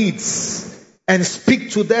their needs and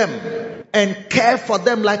speak to them and care for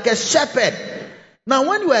them like a shepherd. Now,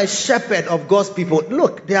 when you are a shepherd of God's people,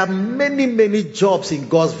 look, there are many, many jobs in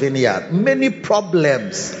God's vineyard, many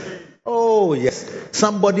problems. Oh, yes.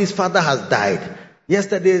 Somebody's father has died.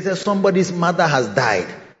 Yesterday, somebody's mother has died.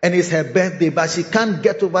 And it's her birthday, but she can't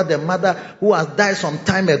get over the mother who has died some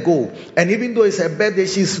time ago. And even though it's her birthday,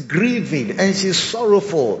 she's grieving and she's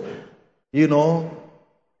sorrowful. You know.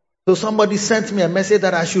 So somebody sent me a message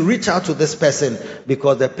that I should reach out to this person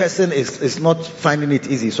because the person is not finding it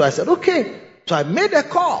easy. So I said, okay. So I made a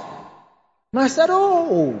call. And I said,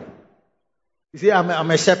 oh. You see, I'm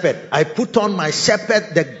a shepherd. I put on my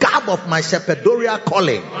shepherd, the garb of my shepherdorial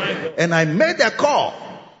calling. And I made a call.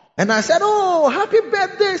 And I said, oh, happy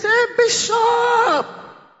birthday. He said, hey, Bishop.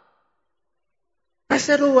 I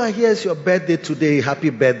said, oh, I hear it's your birthday today. Happy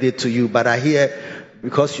birthday to you. But I hear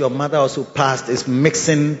because your mother also passed, it's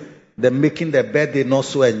making the birthday not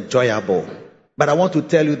so enjoyable. But I want to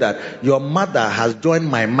tell you that your mother has joined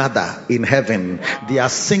my mother in heaven. They are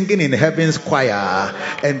singing in heaven's choir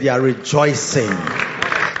and they are rejoicing.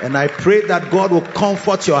 And I pray that God will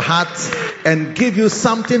comfort your heart and give you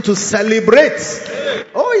something to celebrate.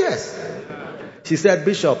 Oh yes. She said,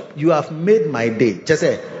 Bishop, you have made my day. Just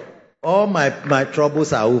say, all my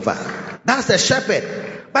troubles are over. That's a shepherd.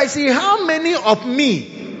 But see, how many of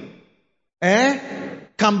me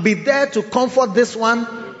can be there to comfort this one?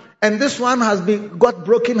 And this one has got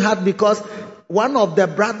broken heart because one of the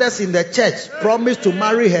brothers in the church promised to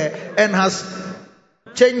marry her and has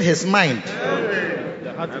changed his mind.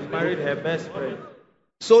 And married her best friend.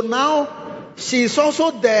 So now she's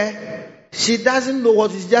also there. She doesn't know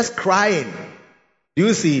what, she's just crying. Do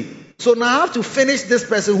you see? So now I have to finish this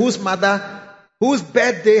person whose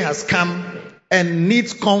birthday has come and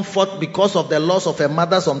needs comfort because of the loss of her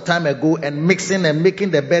mother some time ago and mixing and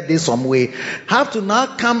making the birthday some way. Have to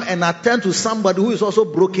now come and attend to somebody who is also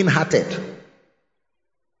broken hearted.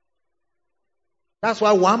 That's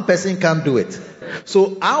why one person can't do it.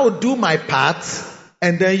 So I'll do my part,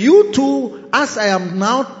 and then you too, as I am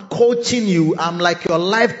now coaching you, I'm like your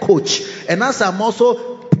life coach, and as I'm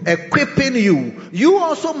also equipping you, you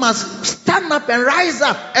also must stand up and rise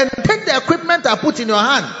up and take the equipment I put in your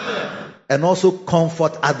hand and also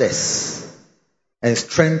comfort others and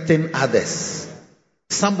strengthen others.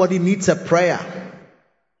 Somebody needs a prayer.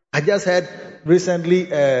 I just heard recently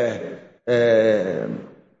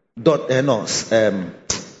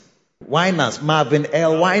Winans, Marvin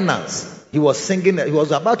L. Winans. He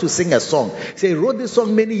was about to sing a song. He wrote this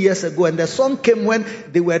song many years ago, and the song came when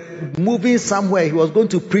they were moving somewhere. He was going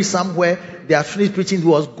to preach somewhere. They had finished preaching. He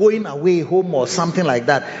was going away home or something like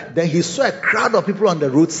that. Then he saw a crowd of people on the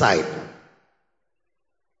roadside.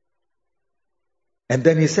 And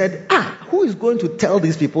then he said, who is going to tell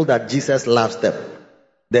these people that Jesus loves them?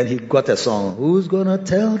 Then he got a song. Who's going to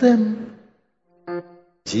tell them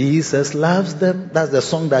Jesus loves them? That's the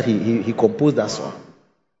song that he composed, that song.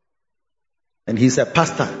 And he's a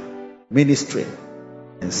pastor, ministry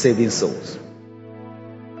and saving souls.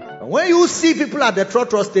 And when you see people at the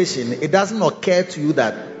trotro station, it doesn't occur to you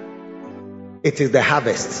that it is the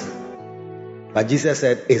harvest. But Jesus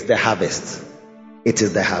said, it's the harvest. It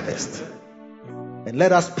is the harvest. And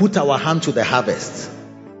let us put our hand to the harvest.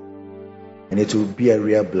 And it will be a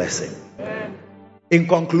real blessing. In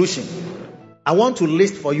conclusion, I want to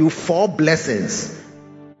list for you 4 blessings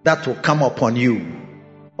that will come upon you,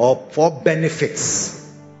 or 4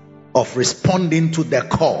 benefits of responding to the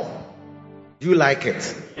call. Do you like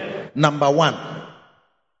it? Number 1,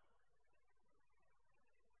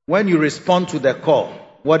 when you respond to the call,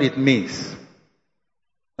 what it means.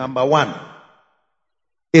 Number 1,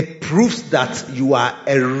 it proves that you are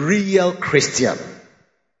a real Christian.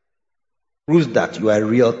 Proves that you are a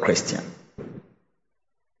real Christian.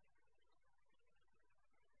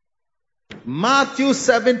 Matthew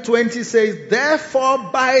 7:20 says, therefore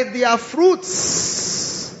by their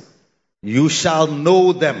fruits you shall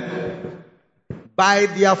know them. By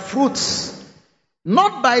their fruits.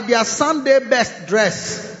 Not by their Sunday best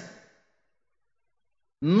dress.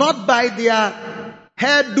 Not by their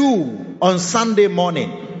hairdo on Sunday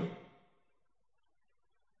morning.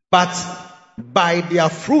 But by their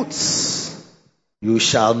fruits you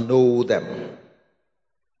shall know them.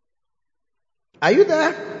 Are you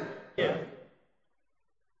there? Yeah.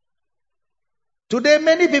 Today,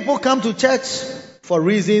 many people come to church for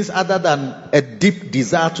reasons other than a deep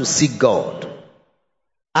desire to seek God.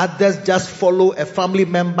 Others just follow a family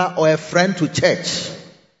member or a friend to church.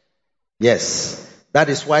 Yes, that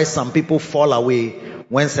is why some people fall away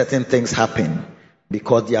when certain things happen,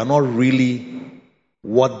 because they are not really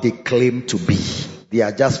what they claim to be. They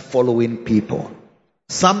are just following people.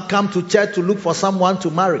 Some come to church to look for someone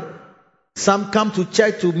to marry. Some come to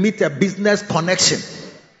church to meet a business connection.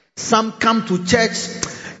 Some come to church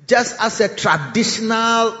just as a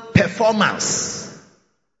traditional performance.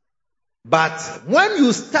 But when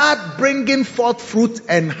you start bringing forth fruit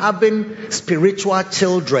and having spiritual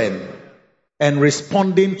children and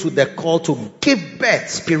responding to the call to give birth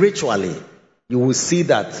spiritually, you will see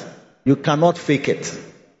that you cannot fake it. It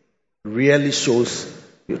really shows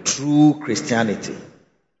your true Christianity.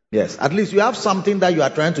 Yes, at least you have something that you are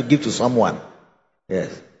trying to give to someone.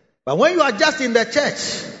 Yes. But when you are just in the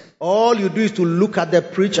church, all you do is to look at the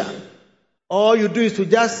preacher. All you do is to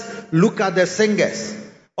just look at the singers.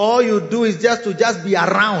 All you do is just to be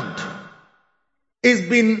around. It's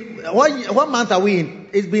been, what month are we in?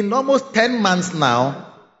 It's been almost 10 months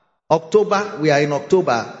now. October, we are in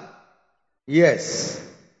October. Yes.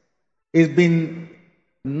 It's been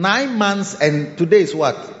 9 months and today is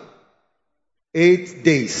what? 8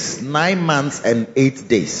 days. 9 months and 8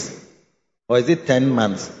 days. Or is it 10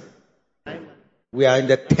 months? We are in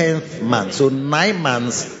the 10th month. So 9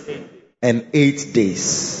 months and 8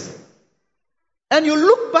 days. And you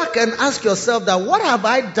look back and ask yourself that what have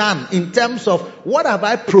I done in terms of what have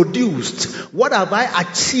I produced? What have I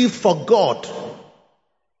achieved for God?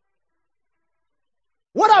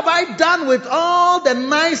 What have I done with all the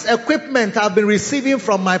nice equipment I've been receiving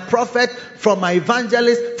from my prophet, from my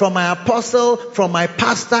evangelist, from my apostle, from my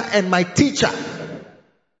pastor and my teacher?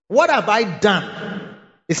 What have I done?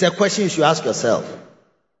 It's a question you should ask yourself.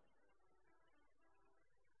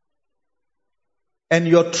 And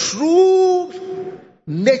your true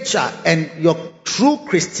nature and your true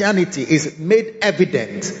Christianity is made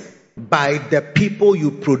evident by the people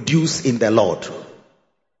you produce in the Lord.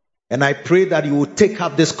 And I pray that you will take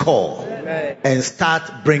up this call and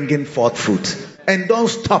start bringing forth fruit. And don't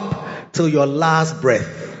stop till your last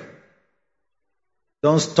breath.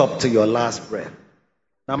 Don't stop till your last breath.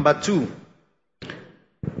 Number 2.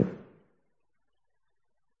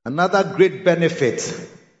 Another great benefit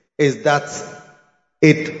is that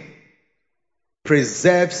it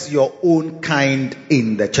preserves your own kind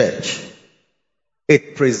in the church.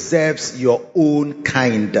 It preserves your own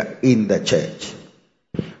kind in the church.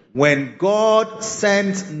 When God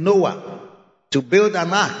sent Noah to build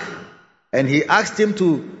an ark. And he asked him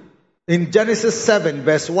to, in Genesis 7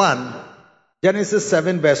 verse 1, Genesis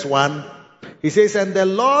 7 verse 1, he says, and the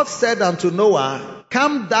Lord said unto Noah,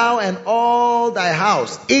 come thou and all thy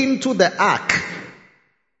house into the ark.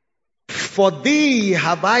 For thee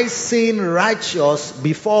have I seen righteous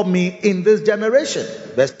before me in this generation.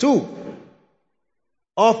 Verse 2.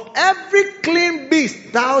 Of every clean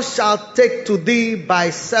beast thou shalt take to thee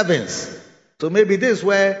by sevens. So maybe this is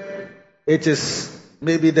where it is,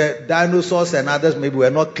 maybe the dinosaurs and others maybe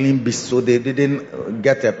were not clean beasts, so they didn't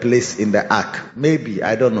get a place in the ark. Maybe,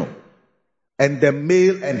 I don't know. And the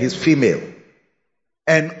male and his female.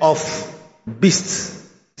 And of beasts.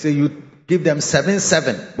 So you give them 7.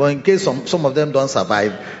 But in case some of them don't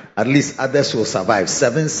survive, at least others will survive.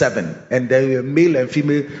 7. And there are male and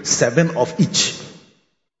female, 7 of each.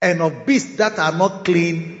 And of beasts that are not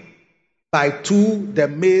clean, by 2, the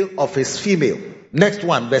male of his female. Next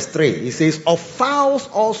one, verse 3. He says, of fowls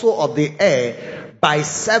also of the air, by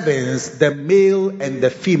 7s, the male and the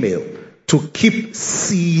female, to keep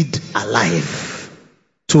seed alive.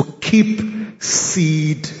 To keep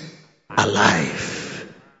seed alive.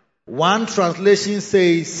 One translation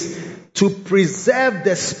says, to preserve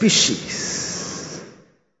the species.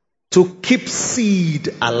 To keep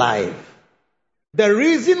seed alive. The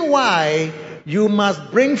reason why you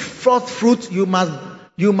must bring forth fruit, you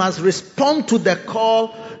must respond to the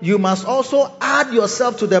call, you must also add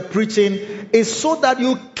yourself to the preaching, is so that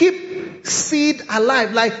you keep seed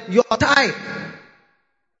alive, like your type.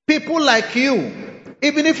 People like you,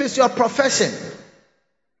 even if it's your profession.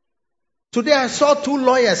 Today I saw 2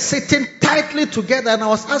 lawyers sitting tightly together, and I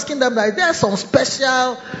was asking them that there are some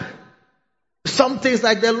special, some things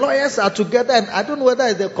like the lawyers are together, and I don't know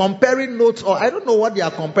whether they're comparing notes or I don't know what they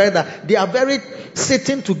are comparing. They are very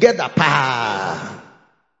sitting together.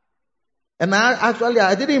 And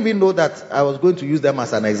I didn't even know that I was going to use them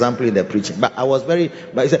as an example in the preaching. But I was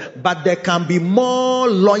but there can be more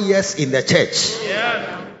lawyers in the church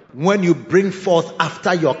when you bring forth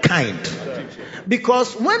after your kind.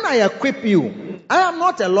 Because when I equip you, I am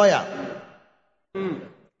not a lawyer.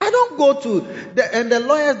 I don't go to the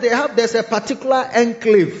lawyers, there's a particular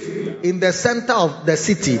enclave in the center of the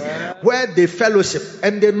city where they fellowship,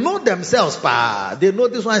 and they know themselves. They know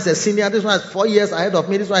this one is a senior, this one is 4 years ahead of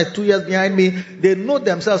me, this one is 2 years behind me. They know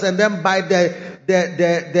themselves, and then by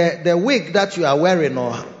the wig that you are wearing,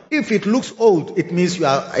 or if it looks old, it means you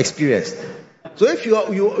are experienced. So if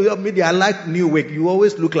you're media, I like new wig, you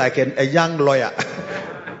always look like a young lawyer.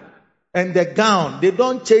 And the gown, they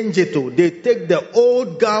don't change it too. They take the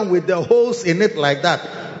old gown with the holes in it like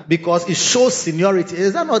that, because it shows seniority.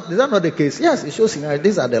 Is that not the case? Yes, it shows seniority.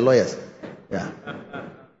 These are the lawyers. Yeah.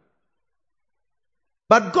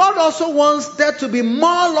 But God also wants there to be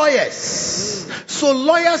more lawyers, so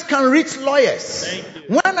lawyers can reach lawyers.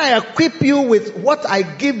 When I equip you with what I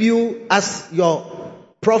give you as your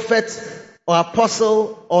prophet or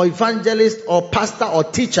apostle or evangelist or pastor or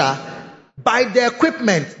teacher, by the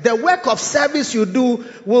equipment, the work of service you do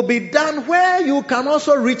will be done where you can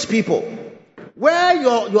also reach people. Where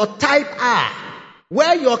your type are.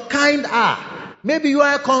 Where your kind are. Maybe you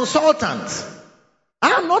are a consultant.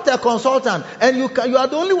 I am not a consultant. And you are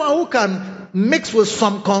the only one who can mix with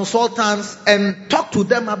some consultants and talk to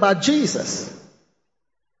them about Jesus.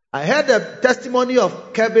 I heard the testimony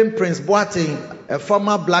of Kevin Prince Boateng, a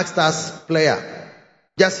former Black Stars player,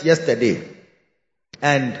 just yesterday.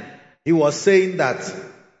 And he was saying that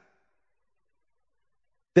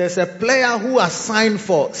there's a player who has signed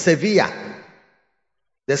for Sevilla.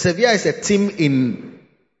 The Sevilla is a team in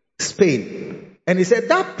Spain. And he said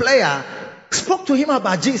that player spoke to him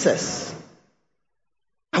about Jesus.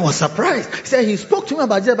 I was surprised. He said he spoke to him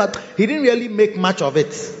about Jesus, but he didn't really make much of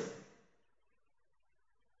it.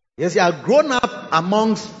 Yes, he had grown up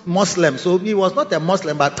amongst Muslims, so he was not a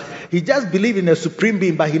Muslim, but he just believed in a supreme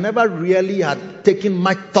being, but he never really had taken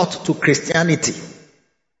much thought to Christianity.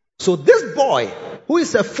 So this boy, who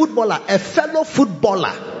is a footballer, a fellow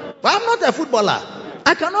footballer, but I'm not a footballer.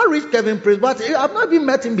 I cannot reach Kevin Prince, but I've not even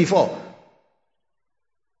met him before.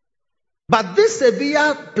 But this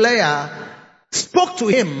Sevilla player spoke to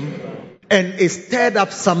him, and it stirred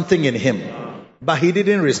up something in him, but he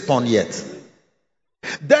didn't respond yet.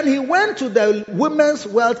 Then he went to the Women's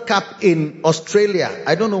World Cup in Australia.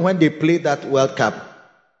 I don't know when they played that World Cup.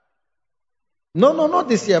 No, not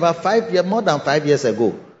this year, but more than 5 years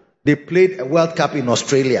ago. They played a World Cup in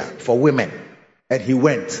Australia for women. And he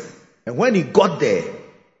went. And when he got there,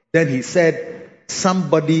 then he said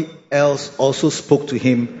somebody else also spoke to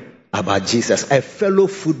him about Jesus, a fellow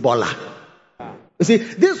footballer. You see,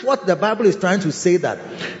 this is what the Bible is trying to say, that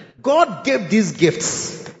God gave these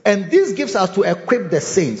gifts. And these gifts are to equip the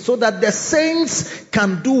saints so that the saints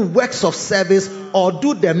can do works of service or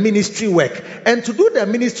do the ministry work. And to do the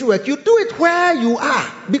ministry work, you do it where you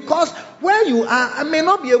are. Because where you are, I may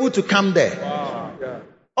not be able to come there. Wow. Yeah.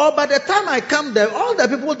 Or by the time I come there, all the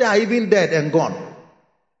people there are even dead and gone.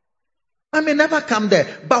 I may never come there.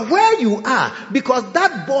 But where you are, because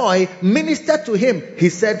that boy ministered to him, he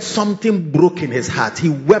said something broke in his heart. He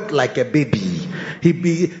wept like a baby.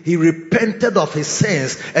 He repented of his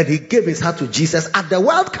sins and he gave his heart to Jesus at the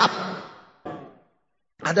World Cup.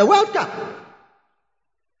 At the World Cup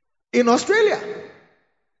in Australia.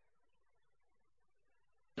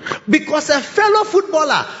 Because a fellow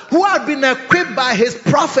footballer who had been equipped by his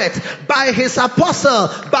prophet, by his apostle,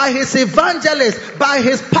 by his evangelist, by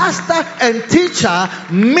his pastor and teacher,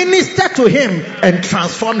 ministered to him and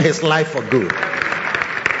transformed his life for good.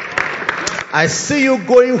 I see you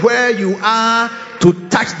going where you are to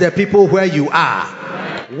touch the people where you are.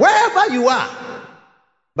 Wherever you are.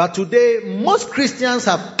 But today, most Christians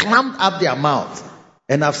have clamped up their mouths.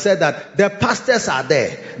 And I've said that the pastors are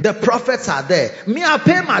there. The prophets are there. Me, I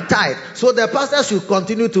pay my tithe. So the pastors should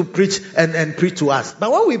continue to preach and preach to us.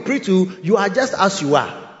 But when we preach to you, you are just as you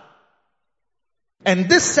are. And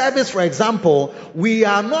this service, for example, we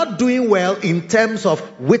are not doing well in terms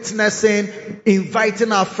of witnessing,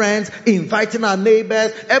 inviting our friends, inviting our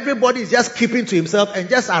neighbors. Everybody is just keeping to himself and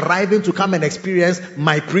just arriving to come and experience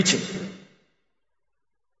my preaching.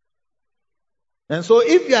 And so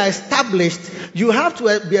if you are established, you have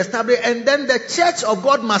to be established, and then the church of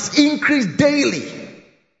God must increase daily.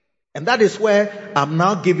 And that is where I'm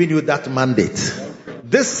now giving you that mandate.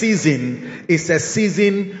 This season is a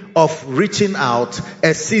season of reaching out,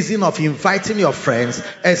 a season of inviting your friends,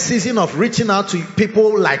 a season of reaching out to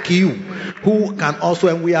people like you who can also,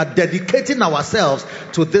 and we are dedicating ourselves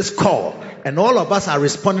to this call. And all of us are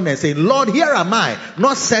responding and saying, Lord, here am I,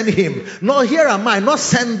 not send him. Lord, here am I, not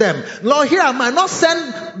send them. Lord, here am I, not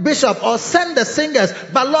send Bishop or send the singers.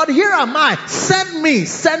 But Lord, here am I, send me,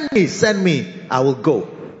 send me, send me. I will go.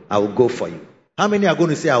 I will go for you. How many are going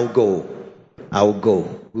to say, I will go? I will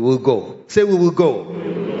go. We will go. Say we will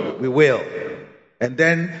go. We will. And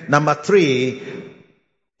then number 3,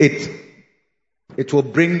 it will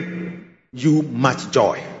bring you much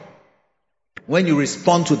joy. When you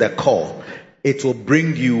respond to the call, it will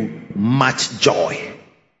bring you much joy.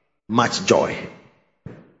 Much joy.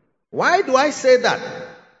 Why do I say that?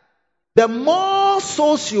 The more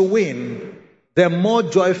souls you win, the more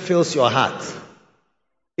joy fills your heart.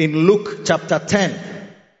 In Luke chapter 10.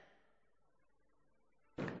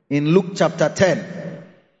 In Luke chapter 10,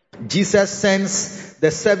 Jesus sends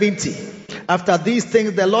the 70. After these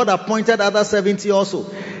things, the Lord appointed other 70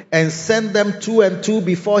 also, and sent them 2 and 2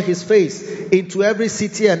 before his face into every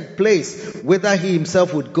city and place whither he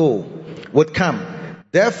himself would come.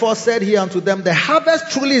 Therefore said he unto them, the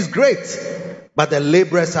harvest truly is great, but the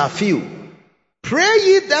laborers are few. Pray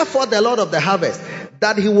ye therefore the Lord of the harvest,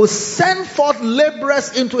 that he will send forth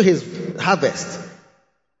laborers into his harvest.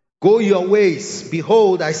 Go your ways.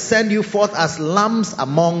 Behold, I send you forth as lambs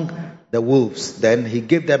among the wolves. Then he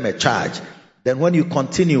gave them a charge. Then when you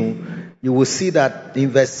continue, you will see that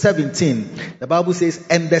in verse 17, the Bible says,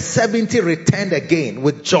 and the 70 returned again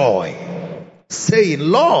with joy, saying,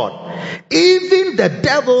 Lord, even the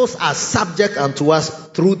devils are subject unto us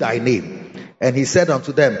through thy name. And he said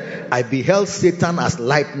unto them, I beheld Satan as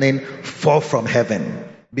lightning fall from heaven.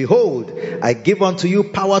 Behold, I give unto you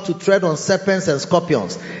power to tread on serpents and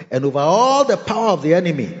scorpions, and over all the power of the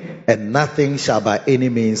enemy, and nothing shall by any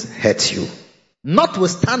means hurt you.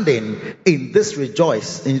 Notwithstanding, in this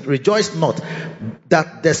rejoice not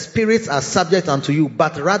that the spirits are subject unto you,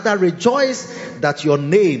 but rather rejoice that your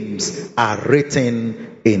names are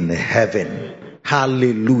written in heaven.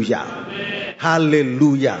 Hallelujah. Amen.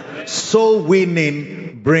 Hallelujah. Soul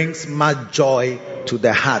winning brings much joy to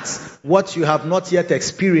the hearts. What you have not yet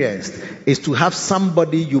experienced is to have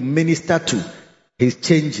somebody you minister to. He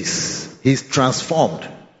changes. He's transformed.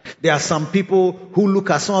 There are some people who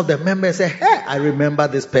look at some of the members and say, hey, I remember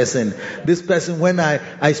this person. This person, when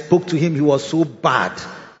I spoke to him, he was so bad.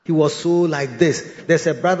 He was so like this. There's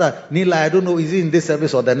a brother, Nila, I don't know, is he in this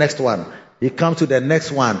service or the next one? He comes to the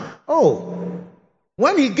next one. Oh,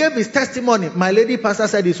 when he gave his testimony, my lady pastor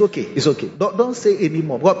said, it's okay. It's okay. Don't say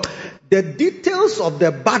anymore. But the details of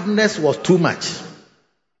the badness was too much.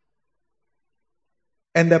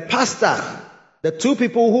 And the pastor, the 2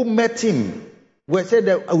 people who met him, said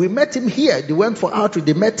that we met him here. They went for outreach.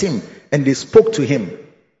 They met him and they spoke to him.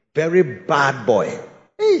 Very bad boy.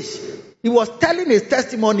 He was telling his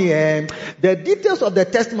testimony, and the details of the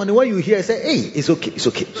testimony, when you hear, say, hey, it's okay, it's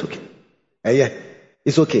okay, it's okay. Yeah.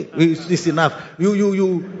 It's okay. It's enough.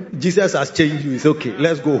 Jesus has changed you. It's okay.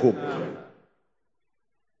 Let's go home.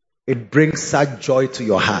 It brings such joy to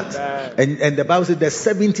your heart. And the Bible says the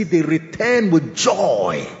 70 they return with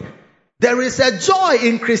joy. There is a joy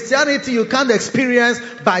in Christianity you can't experience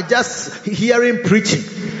by just hearing preaching.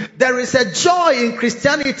 There is a joy in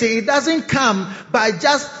Christianity. It doesn't come by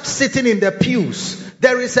just sitting in the pews.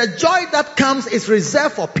 There is a joy that comes, is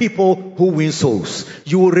reserved for people who win souls.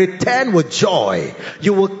 You will return with joy.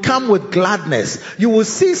 You will come with gladness. You will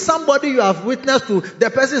see somebody you have witnessed to. The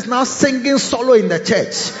person is now singing solo in the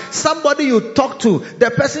church. Somebody you talk to, the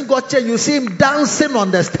person got changed. You see him dancing on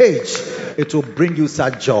the stage. It will bring you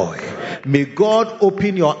such joy. May God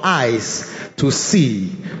open your eyes to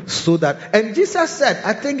see so that. And Jesus said,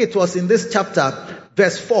 I think it was in this chapter,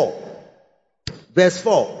 verse 4. Verse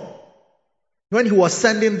 4. When he was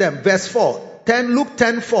sending them, verse 4. Luke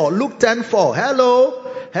 10:4. Luke 10:4.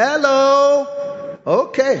 Hello.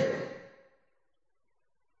 Okay.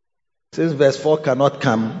 Since verse 4 cannot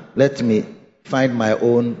come, let me find my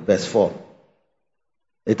own verse 4.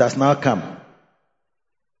 It has now come.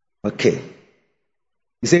 Okay.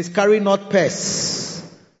 He says, carry not purse.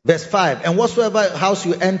 Verse 5. And whatsoever house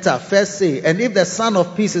you enter, first say, and if the Son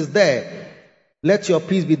of Peace is there, let your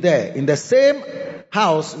peace be there. In the same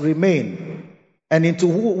house remain. And into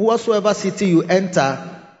whatsoever city you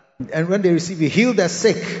enter, and when they receive you, heal the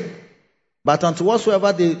sick. But unto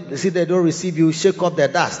whatsoever they see they don't receive you, shake off their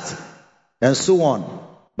dust. And so on.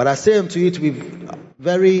 But I say unto you, it will be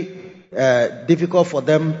very difficult for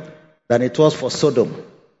them than it was for Sodom.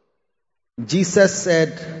 Jesus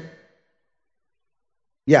said,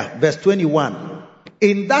 verse 21.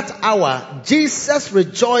 In that hour, Jesus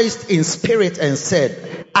rejoiced in spirit and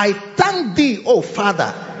said, I thank thee, O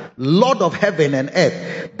Father, Lord of heaven and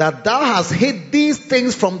earth, that thou hast hid these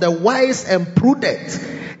things from the wise and prudent,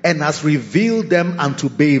 and hast revealed them unto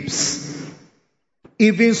babes.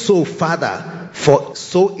 Even so, Father, for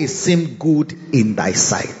so it seemed good in thy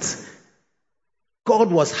sight.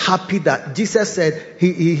 God was happy that Jesus said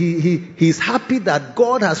he's happy that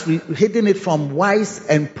God has hidden it from wise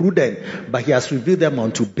and prudent, but he has revealed them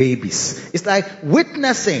unto babies. It's like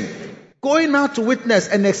witnessing. Going out to witness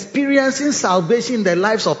and experiencing salvation in the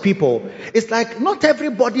lives of people. It's like not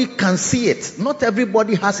everybody can see it. Not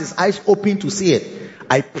everybody has his eyes open to see it.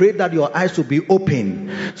 I pray that your eyes will be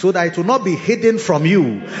open so that it will not be hidden from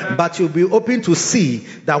you, but you'll be open to see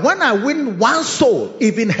that when I win one soul,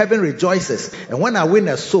 even heaven rejoices. And when I win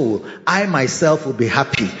a soul, I myself will be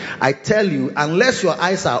happy. I tell you, unless your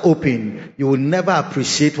eyes are open, you will never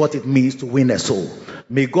appreciate what it means to win a soul.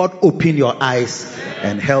 May God open your eyes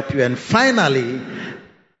and help you. And finally,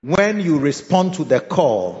 when you respond to the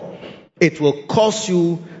call, it will cause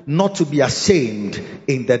you not to be ashamed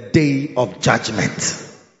in the day of judgment.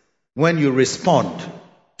 When you respond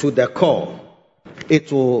to the call,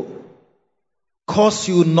 it will cause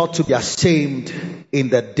you not to be ashamed in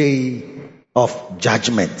the day of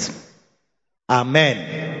judgment.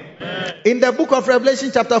 Amen. In the book of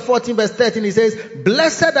Revelation chapter 14 verse 13, it says,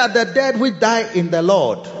 blessed are the dead which die in the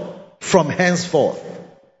Lord from henceforth.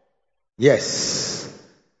 Yes.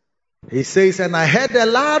 He says, and I heard a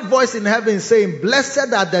loud voice in heaven saying,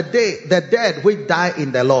 blessed are the dead which die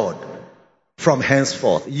in the Lord from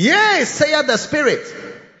henceforth. Yea, saith the Spirit,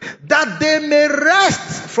 that they may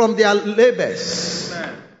rest from their labors.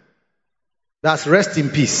 That's rest in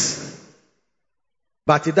peace.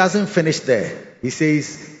 But it doesn't finish there. He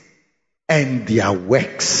says, and their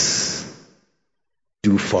works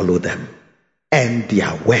do follow them. And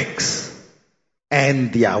their works.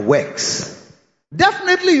 And their works.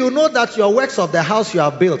 Definitely you know that your works of the house you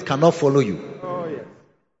have built cannot follow you. Oh, yes.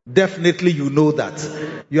 Definitely you know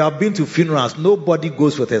that. You have been to funerals. Nobody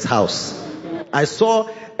goes with his house. I saw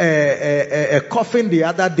a coffin the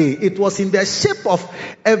other day. It was in the shape of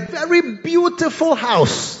a very beautiful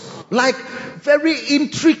house. Like very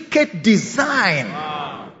intricate design.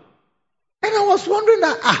 Wow. And I was wondering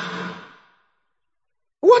that,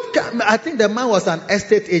 I think the man was an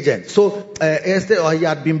estate agent. So, he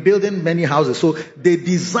had been building many houses. So they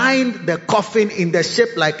designed the coffin in the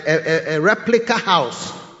shape like a replica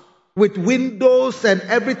house with windows and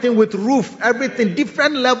everything, with roof, everything,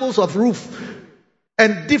 different levels of roof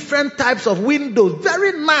and different types of windows.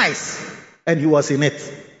 Very nice. And he was in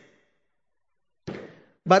it.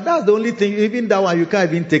 But that's the only thing, even that one, you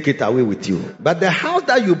can't even take it away with you. But the house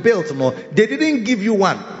that you built, no, they didn't give you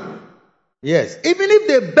one. Yes. Even if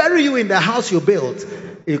they bury you in the house you built,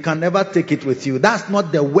 you can never take it with you. That's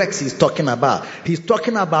not the works he's talking about. He's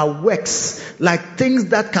talking about works, like things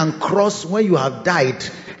that can cross when you have died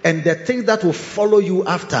and the things that will follow you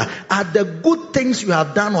after are the good things you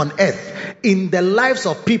have done on earth in the lives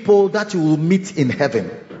of people that you will meet in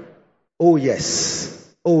heaven. Oh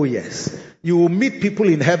yes. Oh yes. You will meet people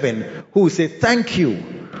in heaven who will say, thank you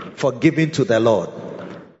for giving to the Lord.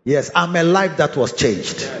 Yes, I'm a life that was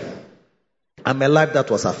changed. I'm a life that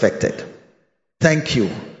was affected. Thank you.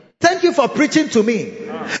 Thank you for preaching to me.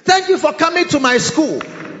 Thank you for coming to my school.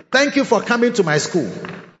 Thank you for coming to my school.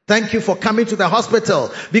 Thank you for coming to the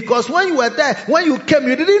hospital. Because when you were there, when you came,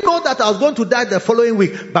 you didn't know that I was going to die the following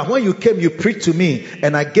week. But when you came, you preached to me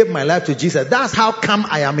and I gave my life to Jesus. That's how come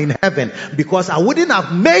I am in heaven. Because I wouldn't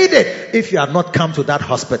have made it if you had not come to that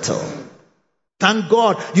hospital. Thank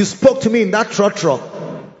God you spoke to me in that trotro.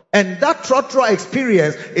 And that trotro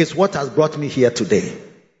experience is what has brought me here today.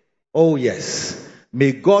 Oh yes.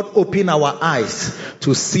 May God open our eyes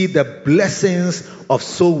to see the blessings of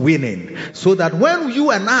soul winning, so that when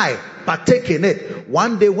you and I partake in it,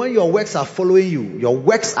 one day when your works are following you,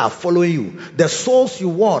 the souls you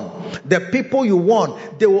won, the people you won,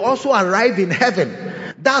 they will also arrive in heaven.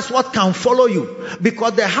 That's what can follow you.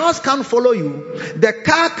 Because the house can't follow you, the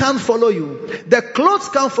car can't follow you, the clothes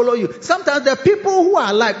can't follow you. Sometimes the people who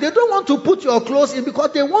are alive, they don't want to put your clothes in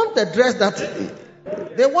because they want the dress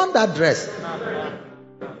they want that dress.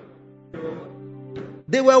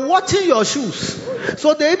 They were watching your shoes.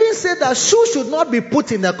 So they even said that shoes should not be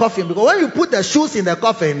put in the coffin, because when you put the shoes in the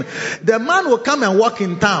coffin, the man will come and walk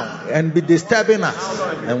in town and be disturbing us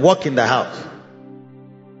and walk in the house.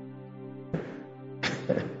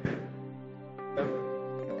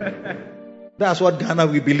 That's what Ghana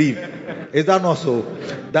we believe. Is that not so?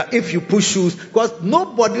 That if you put shoes, because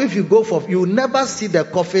nobody, if you go for, you will never see the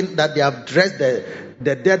coffin that they have dressed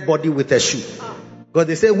the dead body with a shoe. Because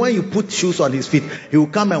they say when you put shoes on his feet, he will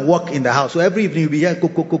come and walk in the house. So every evening you'll be hearing co,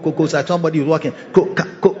 like somebody is walking, coca,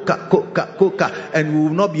 and you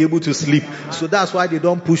will not be able to sleep. So that's why they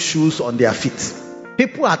don't put shoes on their feet.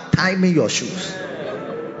 People are timing your shoes.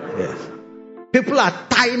 Yes. People are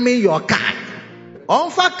timing your car. The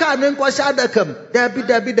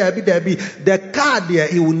car there,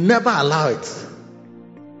 he will never allow it.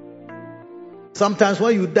 Sometimes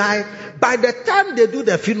when you die, by the time they do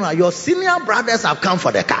the funeral, your senior brothers have come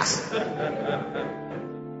for the cars.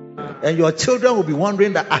 And your children will be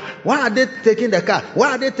wondering that, why are they taking the car?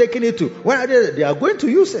 Where are they taking it to? Where are they? They are going to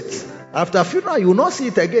use it. After funeral, you will not see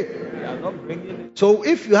it again. So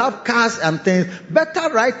if you have cars and things, better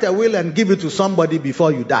write a will and give it to somebody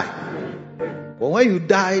before you die. But when you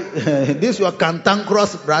die, these were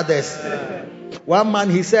cantankerous brothers. One man,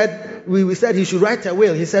 he said, we said he should write a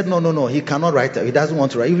will. He said, no, he cannot write a will. He doesn't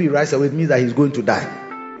want to write. If he writes a will, it means that he's going to die.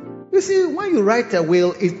 You see, when you write a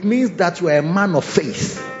will, it means that you are a man of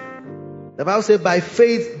faith. The Bible says, by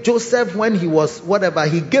faith, Joseph, when he was whatever,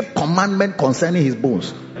 he gave commandment concerning his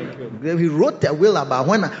bones. He wrote a will about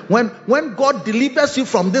when God delivers you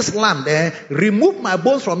from this land, remove my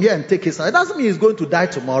bones from here and take his son. It doesn't mean he's going to die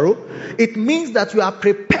tomorrow. It means that you are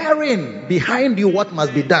preparing behind you what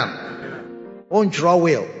must be done. On draw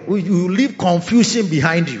will. You leave confusion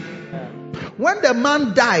behind you. When the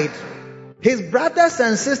man died, his brothers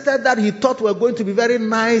and sisters that he thought were going to be very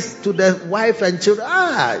nice to the wife and children,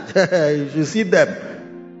 you should see them.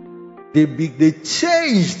 They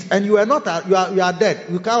changed, and you are dead.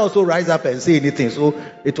 You can't also rise up and say anything. So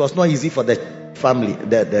it was not easy for the family,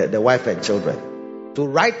 the wife and children, to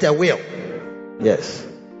write a will. Yes,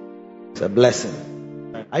 it's a blessing.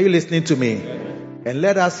 Are you listening to me? And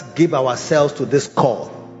let us give ourselves to this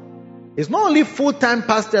call. It's not only full-time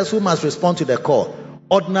pastors who must respond to the call.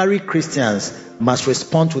 Ordinary Christians must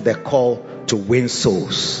respond to the call to win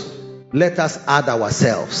souls. Let us add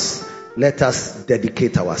ourselves. Let us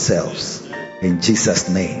dedicate ourselves. In Jesus'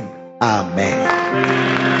 name. Amen.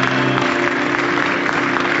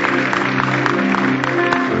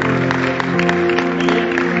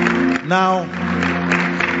 Now,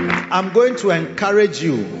 I'm going to encourage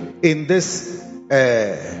you in this. We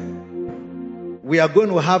are going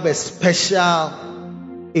to have a special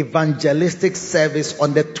evangelistic service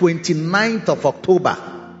on the 29th of October.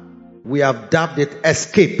 We have dubbed it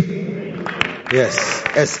Escape. Yes,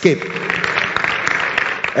 escape.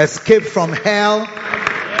 Escape from hell.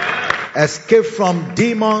 Escape from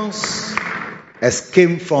demons.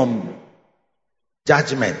 Escape from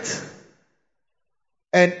judgment.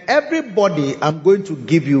 And everybody I'm going to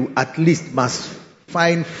give you at least must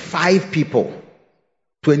find 5 people.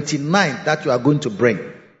 29 that you are going to bring.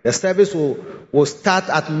 The service will start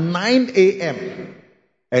at 9 a.m.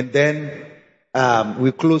 and then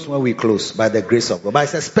we close when we close by the grace of God. But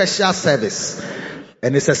it's a special service,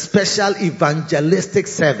 and it's a special evangelistic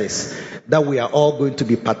service that we are all going to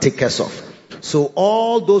be partakers of. So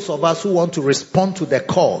all those of us who want to respond to the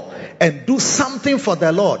call and do something for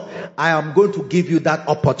the Lord, I am going to give you that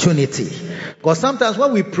opportunity. Because sometimes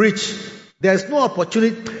when we preach, there's no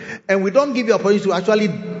opportunity, and we don't give you opportunity to actually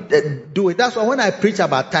do it. That's why when I preach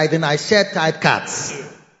about tithing, I share tithe cards.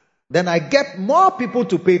 Then I get more people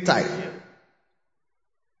to pay tithe.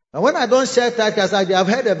 And when I don't share tithe cards, I've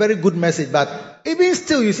heard a very good message, but even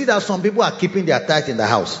still, you see that some people are keeping their tithe in the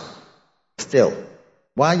house. Still.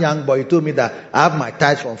 One young boy told me that I have my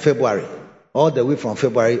tithe from February, all the way from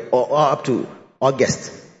February or up to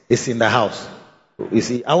August. It's in the house. You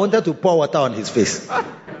see, I wanted to pour water on his face.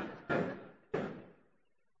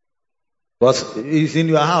 Because it's in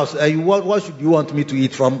your house. What should you want me to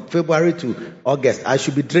eat from February to August? I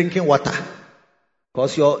should be drinking water.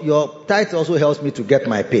 Because your tithe also helps me to get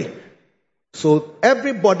my pay. So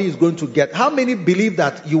everybody is going to get. How many believe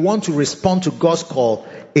that you want to respond to God's call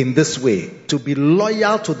in this way? To be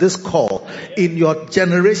loyal to this call in your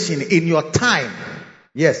generation, in your time.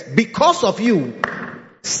 Yes, because of you,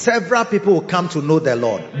 several people will come to know the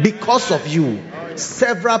Lord. Because of you,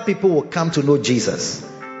 several people will come to know Jesus.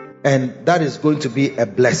 And that is going to be a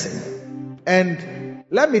blessing. And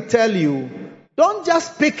let me tell you, don't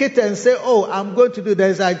just pick it and say, oh, I'm going to do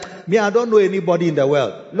this. Me, I don't know anybody in the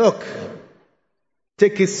world. Look,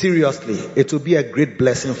 take it seriously. It will be a great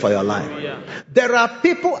blessing for your life. There are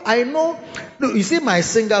people I know. Look, you see my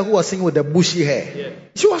singer who was singing with the bushy hair.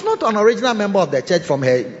 She was not an original member of the church from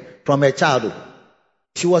her childhood.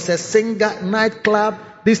 She was a singer, nightclub,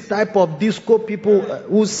 this type of disco people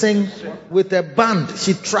who sing with a band.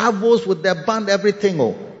 She travels with the band, everything.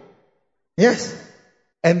 Oh, yes.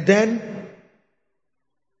 And then,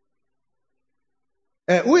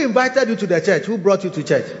 who invited you to the church? Who brought you to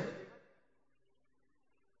church?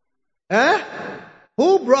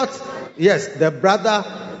 Who brought? Yes, the brother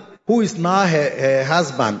who is now her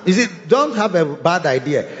husband. You see, don't have a bad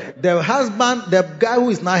idea. The husband, the guy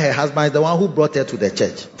who is now her husband, is the one who brought her to the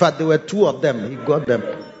church. In fact, there were two of them. He got them.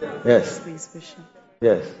 Yes.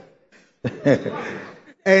 Yes.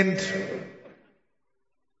 And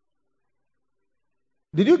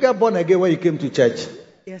did you get born again when you came to church?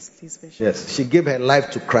 Yes, please, Bishop. Yes. She gave her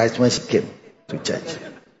life to Christ when she came to church.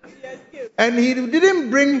 And he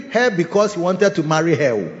didn't bring her because he wanted to marry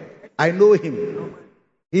her. I know him.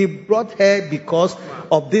 He brought her because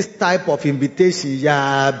of this type of invitation,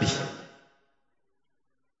 Yabi.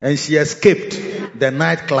 And she escaped the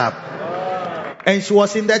nightclub. And she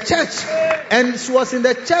was in the church. And she was in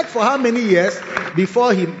the church for how many years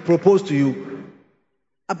before he proposed to you?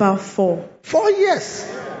 About 4. 4 years.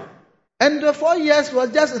 And the 4 years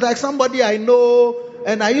was just like somebody I know.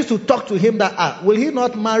 And I used to talk to him that, will he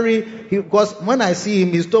not marry? Because when I see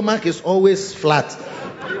him, his stomach is always flat.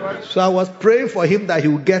 So I was praying for him that he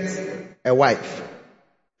would get a wife.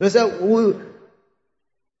 They said,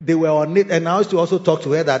 they were on it. And I used to also talk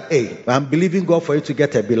to her that, hey, I'm believing God for you to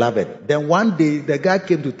get a beloved. Then one day, the guy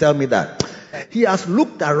came to tell me that he has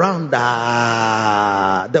looked around.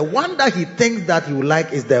 The one that he thinks that he would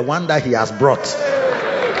like is the one that he has brought.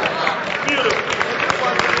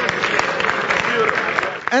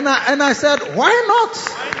 And I said, why not?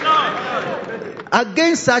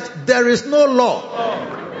 Against such, there is no law.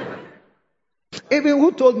 Even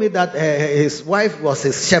who told me that his wife was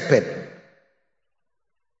his shepherd?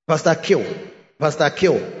 Pastor Kill.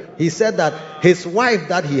 He said that his wife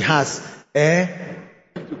that he has,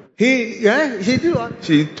 she did what?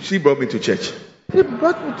 She brought me to church. She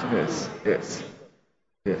brought me to Yes.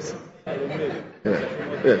 Yes.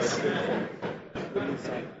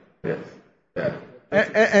 Yeah.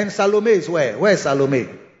 And Salome is where? Where is Salome?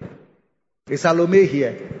 Is Salome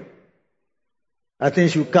here? I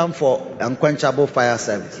think she'll come for unquenchable fire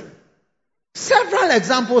service. Several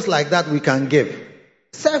examples like that we can give.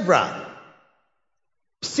 Several.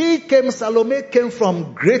 Salome came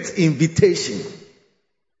from great invitation.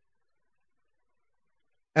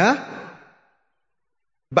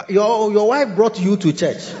 But your wife brought you to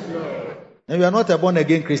church. And you are not a born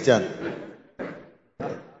again Christian.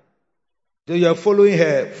 So you are following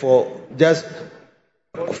her for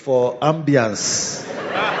ambience.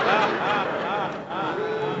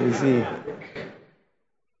 You see.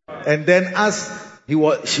 And then as he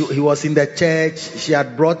was in the church, she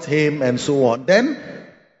had brought him and so on. Then,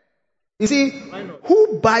 you see,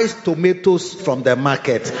 who buys tomatoes from the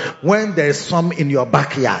market when there is some in your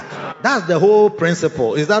backyard? That's the whole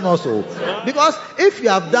principle. Is that also? Because if you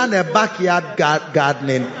have done a backyard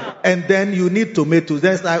gardening and then you need tomatoes,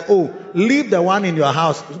 then it's like, leave the one in your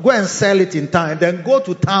house, go and sell it in town, and then go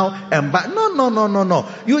to town and buy. No.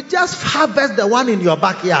 You just harvest the one in your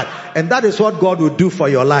backyard, and that is what God will do for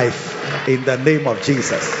your life in the name of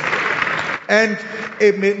Jesus. And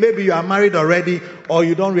maybe you are married already, or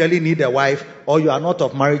you don't really need a wife, or you are not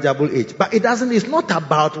of marriageable age. But it's not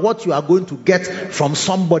about what you are going to get from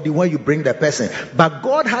somebody when you bring the person. But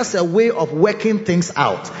God has a way of working things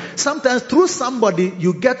out. Sometimes through somebody,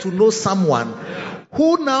 you get to know someone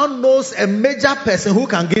who now knows a major person who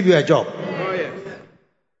can give you a job.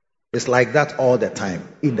 It's like that all the time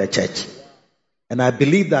in the church. And I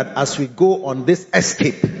believe that as we go on this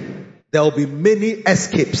escape, there will be many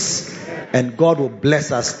escapes, and God will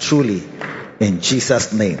bless us truly in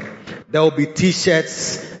Jesus' name. There will be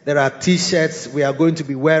t-shirts. There are t-shirts we are going to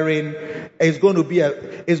be wearing. It's going to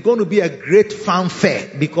be a great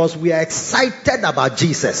fanfare because we are excited about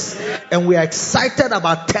Jesus, and we are excited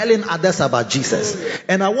about telling others about Jesus.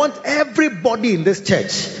 And I want everybody in this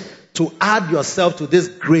church to add yourself to this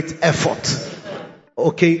great effort.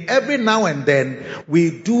 Okay, every now and then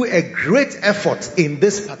we do a great effort in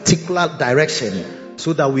this particular direction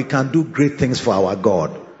so that we can do great things for our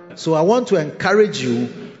God. So I want to encourage you,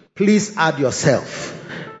 please add yourself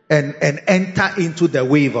and enter into the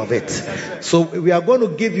wave of it. So we are going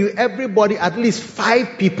to give you, everybody, at least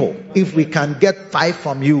 5 people, if we can get 5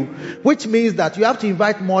 from you, which means that you have to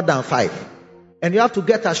invite more than 5, and you have to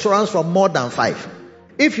get assurance from more than 5.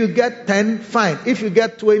 If you get 10, fine. If you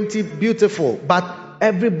get 20, beautiful. But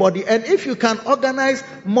everybody, and if you can organize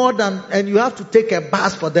more than, and you have to take a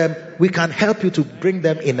bus for them, we can help you to bring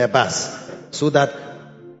them in a bus so that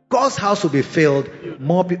God's house will be filled.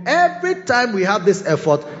 More people. Every time we have this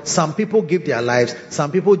effort, some people give their lives,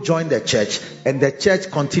 some people join the church, and the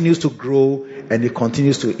church continues to grow and it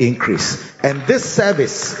continues to increase. And this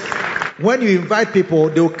service, when you invite people,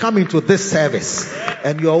 they will come into this service,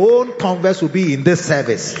 and your own converts will be in this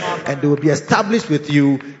service, and they will be established with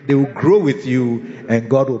you. They will grow with you, and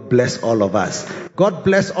God will bless all of us. God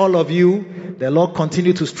bless all of you. The Lord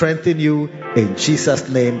continue to strengthen you in Jesus'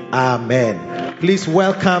 name. Amen. Please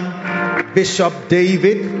welcome Bishop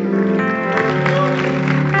David.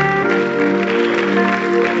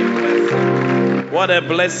 What a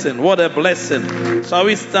blessing. What a blessing. Shall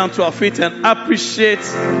we stand to our feet and appreciate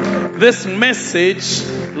this message,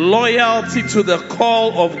 loyalty to the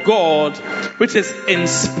call of God, which is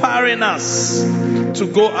inspiring us to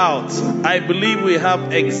go out. I believe we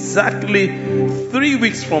have exactly 3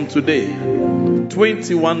 weeks from today,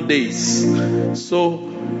 21 days. So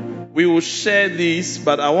we will share these,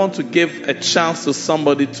 but I want to give a chance to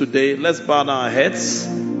somebody today. Let's bow down our heads.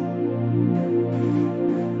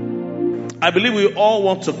 I believe we all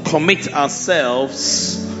want to commit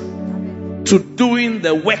ourselves to doing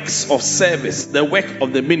the works of service, the work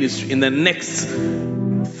of the ministry in the next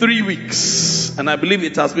 3 weeks. And I believe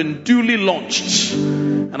it has been duly launched.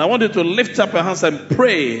 And I want you to lift up your hands and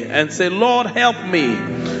pray and say, Lord, help me.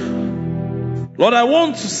 Lord, I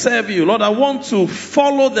want to serve you. Lord, I want to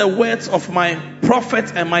follow the words of my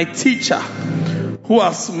prophet and my teacher who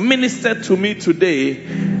has ministered to me today.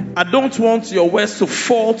 I don't want your words to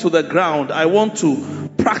fall to the ground. I want to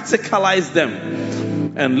practicalize them.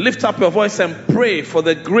 And lift up your voice and pray for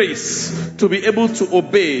the grace to be able to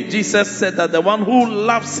obey. Jesus said that the one who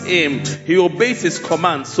loves him, he obeys his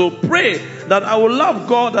commands. So pray that I will love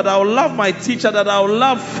God, that I will love my teacher, that I will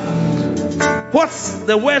love what's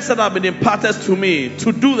the words that have been imparted to me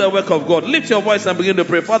to do the work of God. Lift your voice and begin to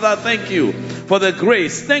pray. Father, thank you for the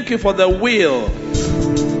grace. Thank you for the will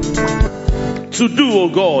to do, oh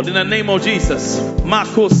God, in the name of Jesus.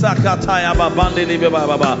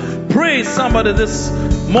 Pray somebody this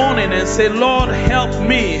morning and say, Lord, help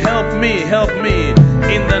me, help me, help me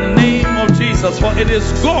in the name of Jesus. For it is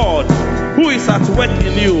God who is at work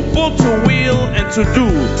in you, both to will and to do.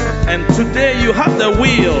 And today you have the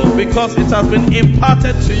will because it has been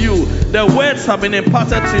imparted to you. The words have been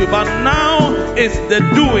imparted to you, but now it's the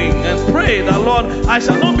doing. And pray that, Lord, I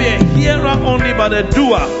shall not be a hearer only, but a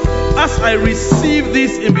doer. As I receive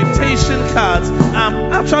these invitation cards,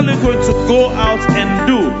 I'm actually going to go out and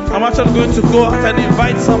do. I'm actually going to go out and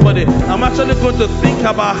invite somebody. I'm actually going to think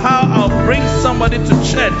about how I'll bring somebody to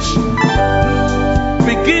church.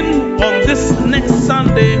 Begin on this next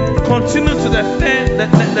Sunday, continue to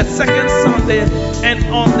the second Sunday, and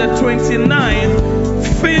on the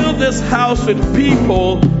 29th, fill this house with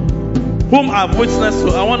people whom I've witnessed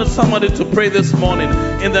to. I want somebody to pray this morning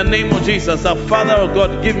in the name of Jesus. That Father of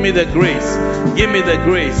God, give me the grace. Give me the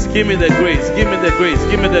grace. Give me the grace. Give me the grace.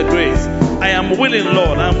 Give me the grace. I am willing,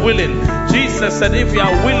 Lord. I'm willing. Jesus said, if you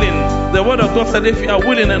are willing, the word of God said, if you are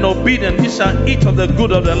willing and obedient, you shall eat of the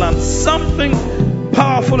good of the land. Something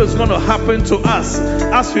powerful is going to happen to us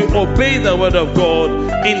as we obey the word of God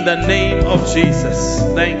in the name of Jesus.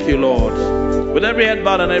 Thank you, Lord. With every head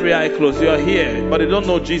bowed and every eye closed, you are here, but you don't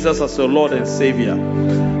know Jesus as your Lord and Savior.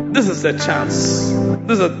 This is a chance.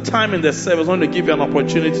 This is a time in the service. I want to give you an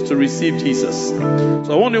opportunity to receive Jesus.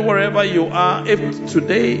 So I want you, wherever you are, if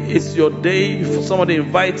today is your day, if somebody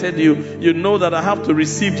invited you, you know that I have to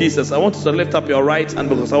receive Jesus. I want you to lift up your right hand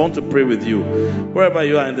because I want to pray with you. Wherever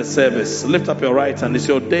you are in the service, lift up your right hand. It's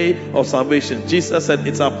your day of salvation. Jesus said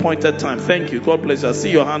it's appointed time. Thank you. God bless you. I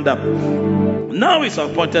see your hand up. Now is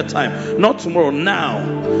appointed time. Not tomorrow, now.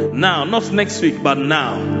 Now, not next week, but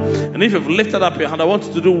now. And if you've lifted up your hand, I want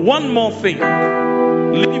you to do one more thing.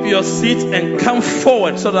 Leave your seat and come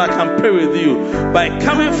forward so that I can pray with you. By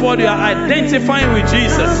coming forward, you are identifying with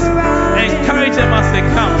Jesus. Encourage them as they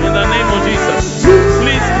come in the name of Jesus.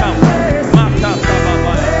 Please come.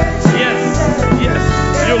 Yes.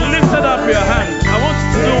 You lifted up your hand. I want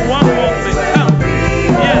you to do one more thing. Come.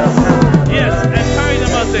 Yes. Encourage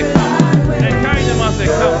them as they come. As they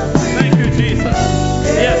come. Thank you, Jesus.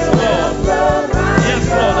 Yes, Lord. Yes,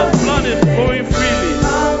 Lord. The blood is flowing freely.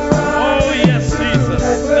 Oh, yes, Jesus.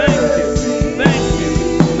 Thank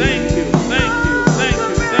you.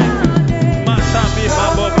 Matabi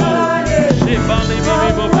babobo. Shibani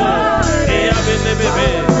bibibobo. Eyabene bebe.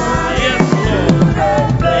 Yes,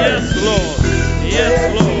 Lord. Yes,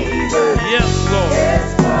 Lord.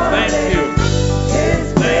 Thank you.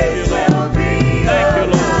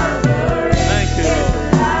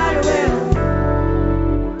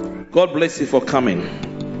 God bless you for coming.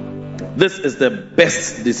 This is the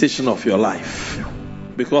best decision of your life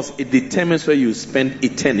because it determines where you spend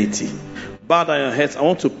eternity. Bow down your heads. I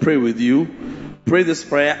want to pray with you. Pray this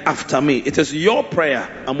prayer after me. It is your prayer.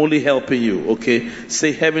 I'm only helping you. Okay?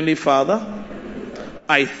 Say, Heavenly Father,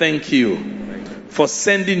 I thank you for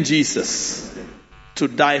sending Jesus to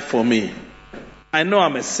die for me. I know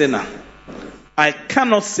I'm a sinner. I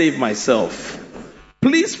cannot save myself.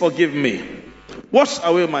 Please forgive me. Wash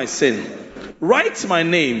away my sin. Write my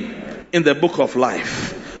name in the book of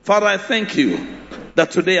life. Father, I thank you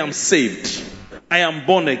that today I'm saved. I am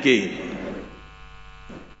born again.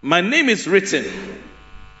 My name is written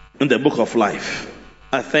in the book of life.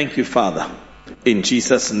 I thank you, Father. In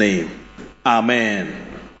Jesus' name. Amen.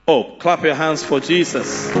 Oh, clap your hands for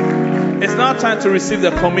Jesus. It's now time to receive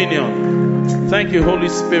the communion. Thank you, Holy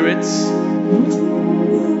Spirit.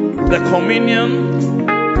 The communion,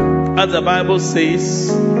 as the Bible says,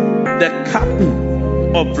 the cup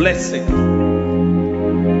of blessing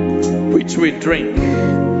which we drink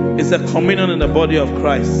is a communion in the body of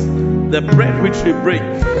Christ. The bread which we break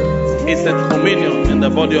is a communion in the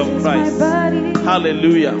body of Christ.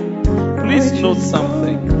 Hallelujah. Please note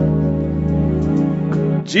something.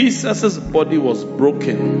 Jesus' body was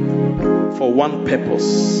broken for one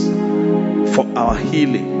purpose, for our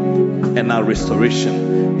healing and our restoration.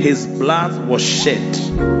 His blood was shed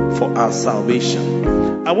for our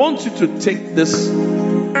salvation. I want you to take this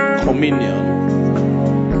communion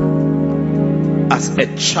as a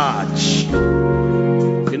charge.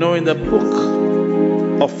 You know, in the book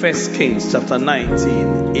of 1 Kings chapter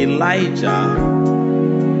 19, Elijah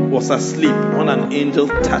was asleep when an angel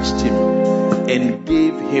touched him and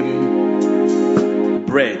gave him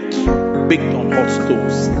bread baked on hot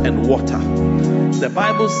stones and water. The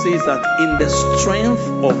Bible says that in the strength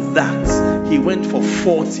of that, he went for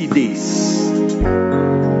 40 days.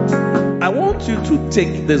 I want you to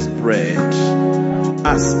take this bread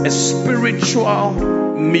as a spiritual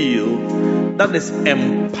meal that is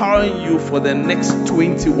empowering you for the next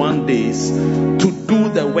 21 days to do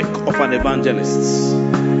the work of an evangelist.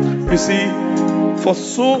 You see, for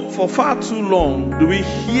far too long do we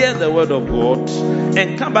hear the word of God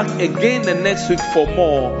and come back again the next week for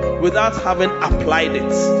more without having applied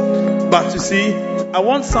it. But you see, I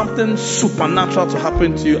want something supernatural to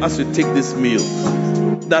happen to you as you take this meal.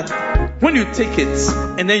 That when you take it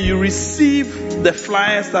and then you receive the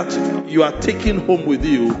flyers that you are taking home with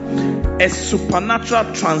you, a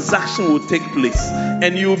supernatural transaction will take place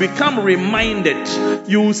and you will become reminded.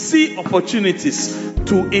 You will see opportunities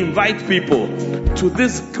to invite people to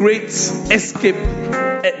this great escape,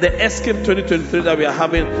 the Escape 2023 that we are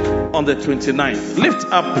having on the 29th. Lift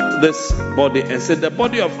up this body and say, the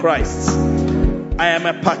body of Christ, I am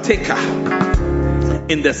a partaker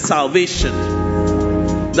in the salvation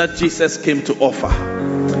that Jesus came to offer.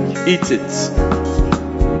 Eat it.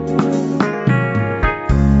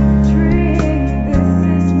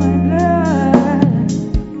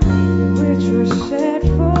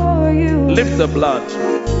 Lift the blood.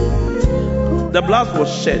 The blood was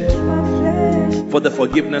shed for the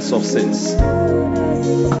forgiveness of sins.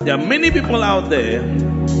 There are many people out there,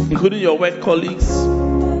 including your work colleagues,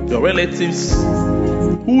 your relatives,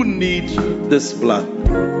 who need this blood.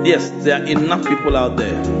 Yes, there are enough people out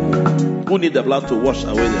there who need the blood to wash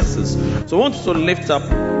away their sins. So I want you to lift up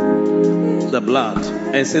the blood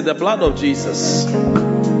and say, the blood of Jesus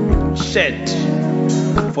shed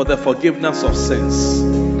for the forgiveness of sins.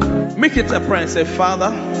 Make it a prayer and say,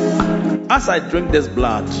 Father, as I drink this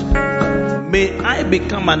blood, may I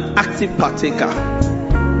become an active partaker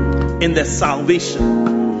in the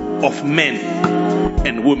salvation of men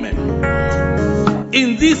and women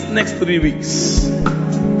in these next 3 weeks.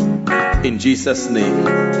 In Jesus' name,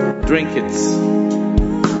 drink it.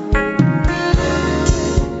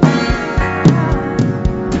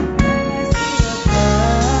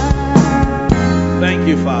 Thank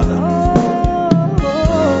you, Father.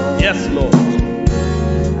 Yes, Lord.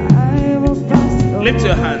 Lift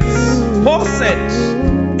your hands. Paul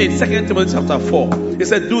said in 2 Timothy chapter 4, he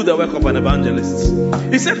said, do the work of an evangelist.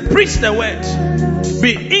 He said, preach the word.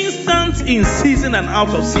 Be instant in season and out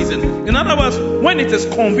of season. In other words, when it is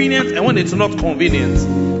convenient and when it's not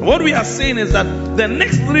convenient. What we are saying is that the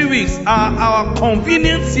next 3 weeks are our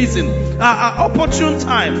convenient season, our opportune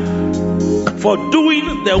time for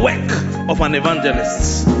doing the work of an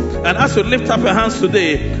evangelist. And as you lift up your hands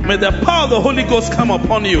today, may the power of the Holy Ghost come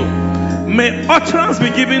upon you. May utterance be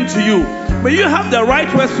given to you. May you have the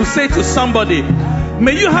right words to say to somebody.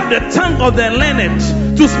 May you have the tongue of the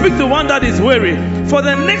learned to speak to one that is weary. For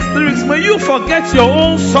the next 3 weeks, may you forget your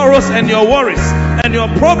own sorrows and your worries and your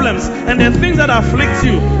problems and the things that afflict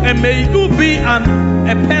you. And may you be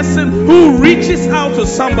a person who reaches out to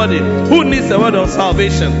somebody who needs the word of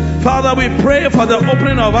salvation. Father, we pray for the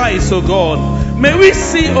opening of eyes, oh God. May we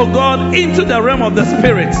see, oh God, into the realm of the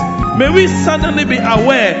Spirit. May we suddenly be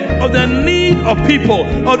aware of the need of people,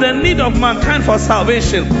 of the need of mankind for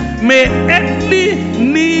salvation. May earthly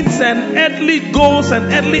needs and earthly goals and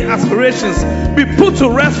earthly aspirations be put to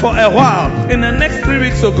rest for a while in the next 3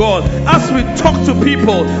 weeks, oh God. As we talk to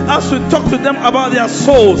people, as we talk to them about their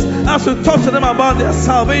souls, as we talk to them about their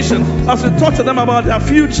salvation, as we talk to them about their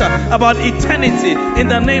future, about eternity, in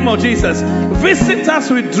the name of Jesus. Visit us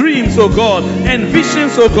with dreams, oh God, and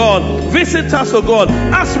visions, oh God. Visit us, oh God,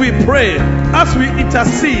 as we pray, as we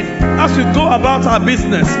intercede, as we go about our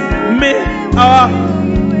business. May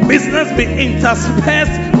our business be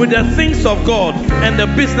interspersed with the things of God and the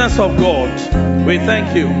business of God. We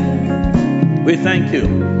thank you. We thank you.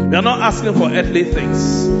 We are not asking for earthly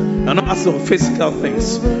things. We are not asking for physical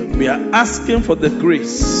things. We are asking for the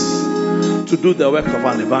grace to do the work of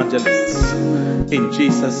an evangelist. In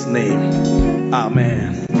Jesus' name,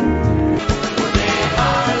 amen.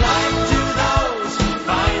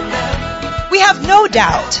 We have no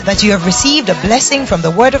doubt that you have received a blessing from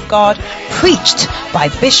the Word of God preached by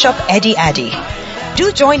Bishop Eddie Addy.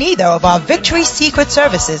 Do join either of our Victory Secret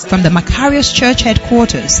services from the Makarios Church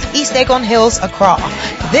headquarters, East Legon Hills, Accra,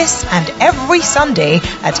 this and every Sunday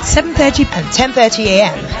at 7:30 and 10:30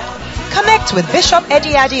 a.m. Connect with Bishop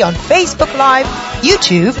Eddie Addy on Facebook Live,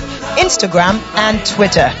 YouTube, Instagram, and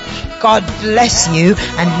Twitter. God bless you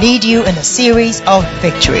and lead you in a series of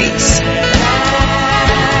victories.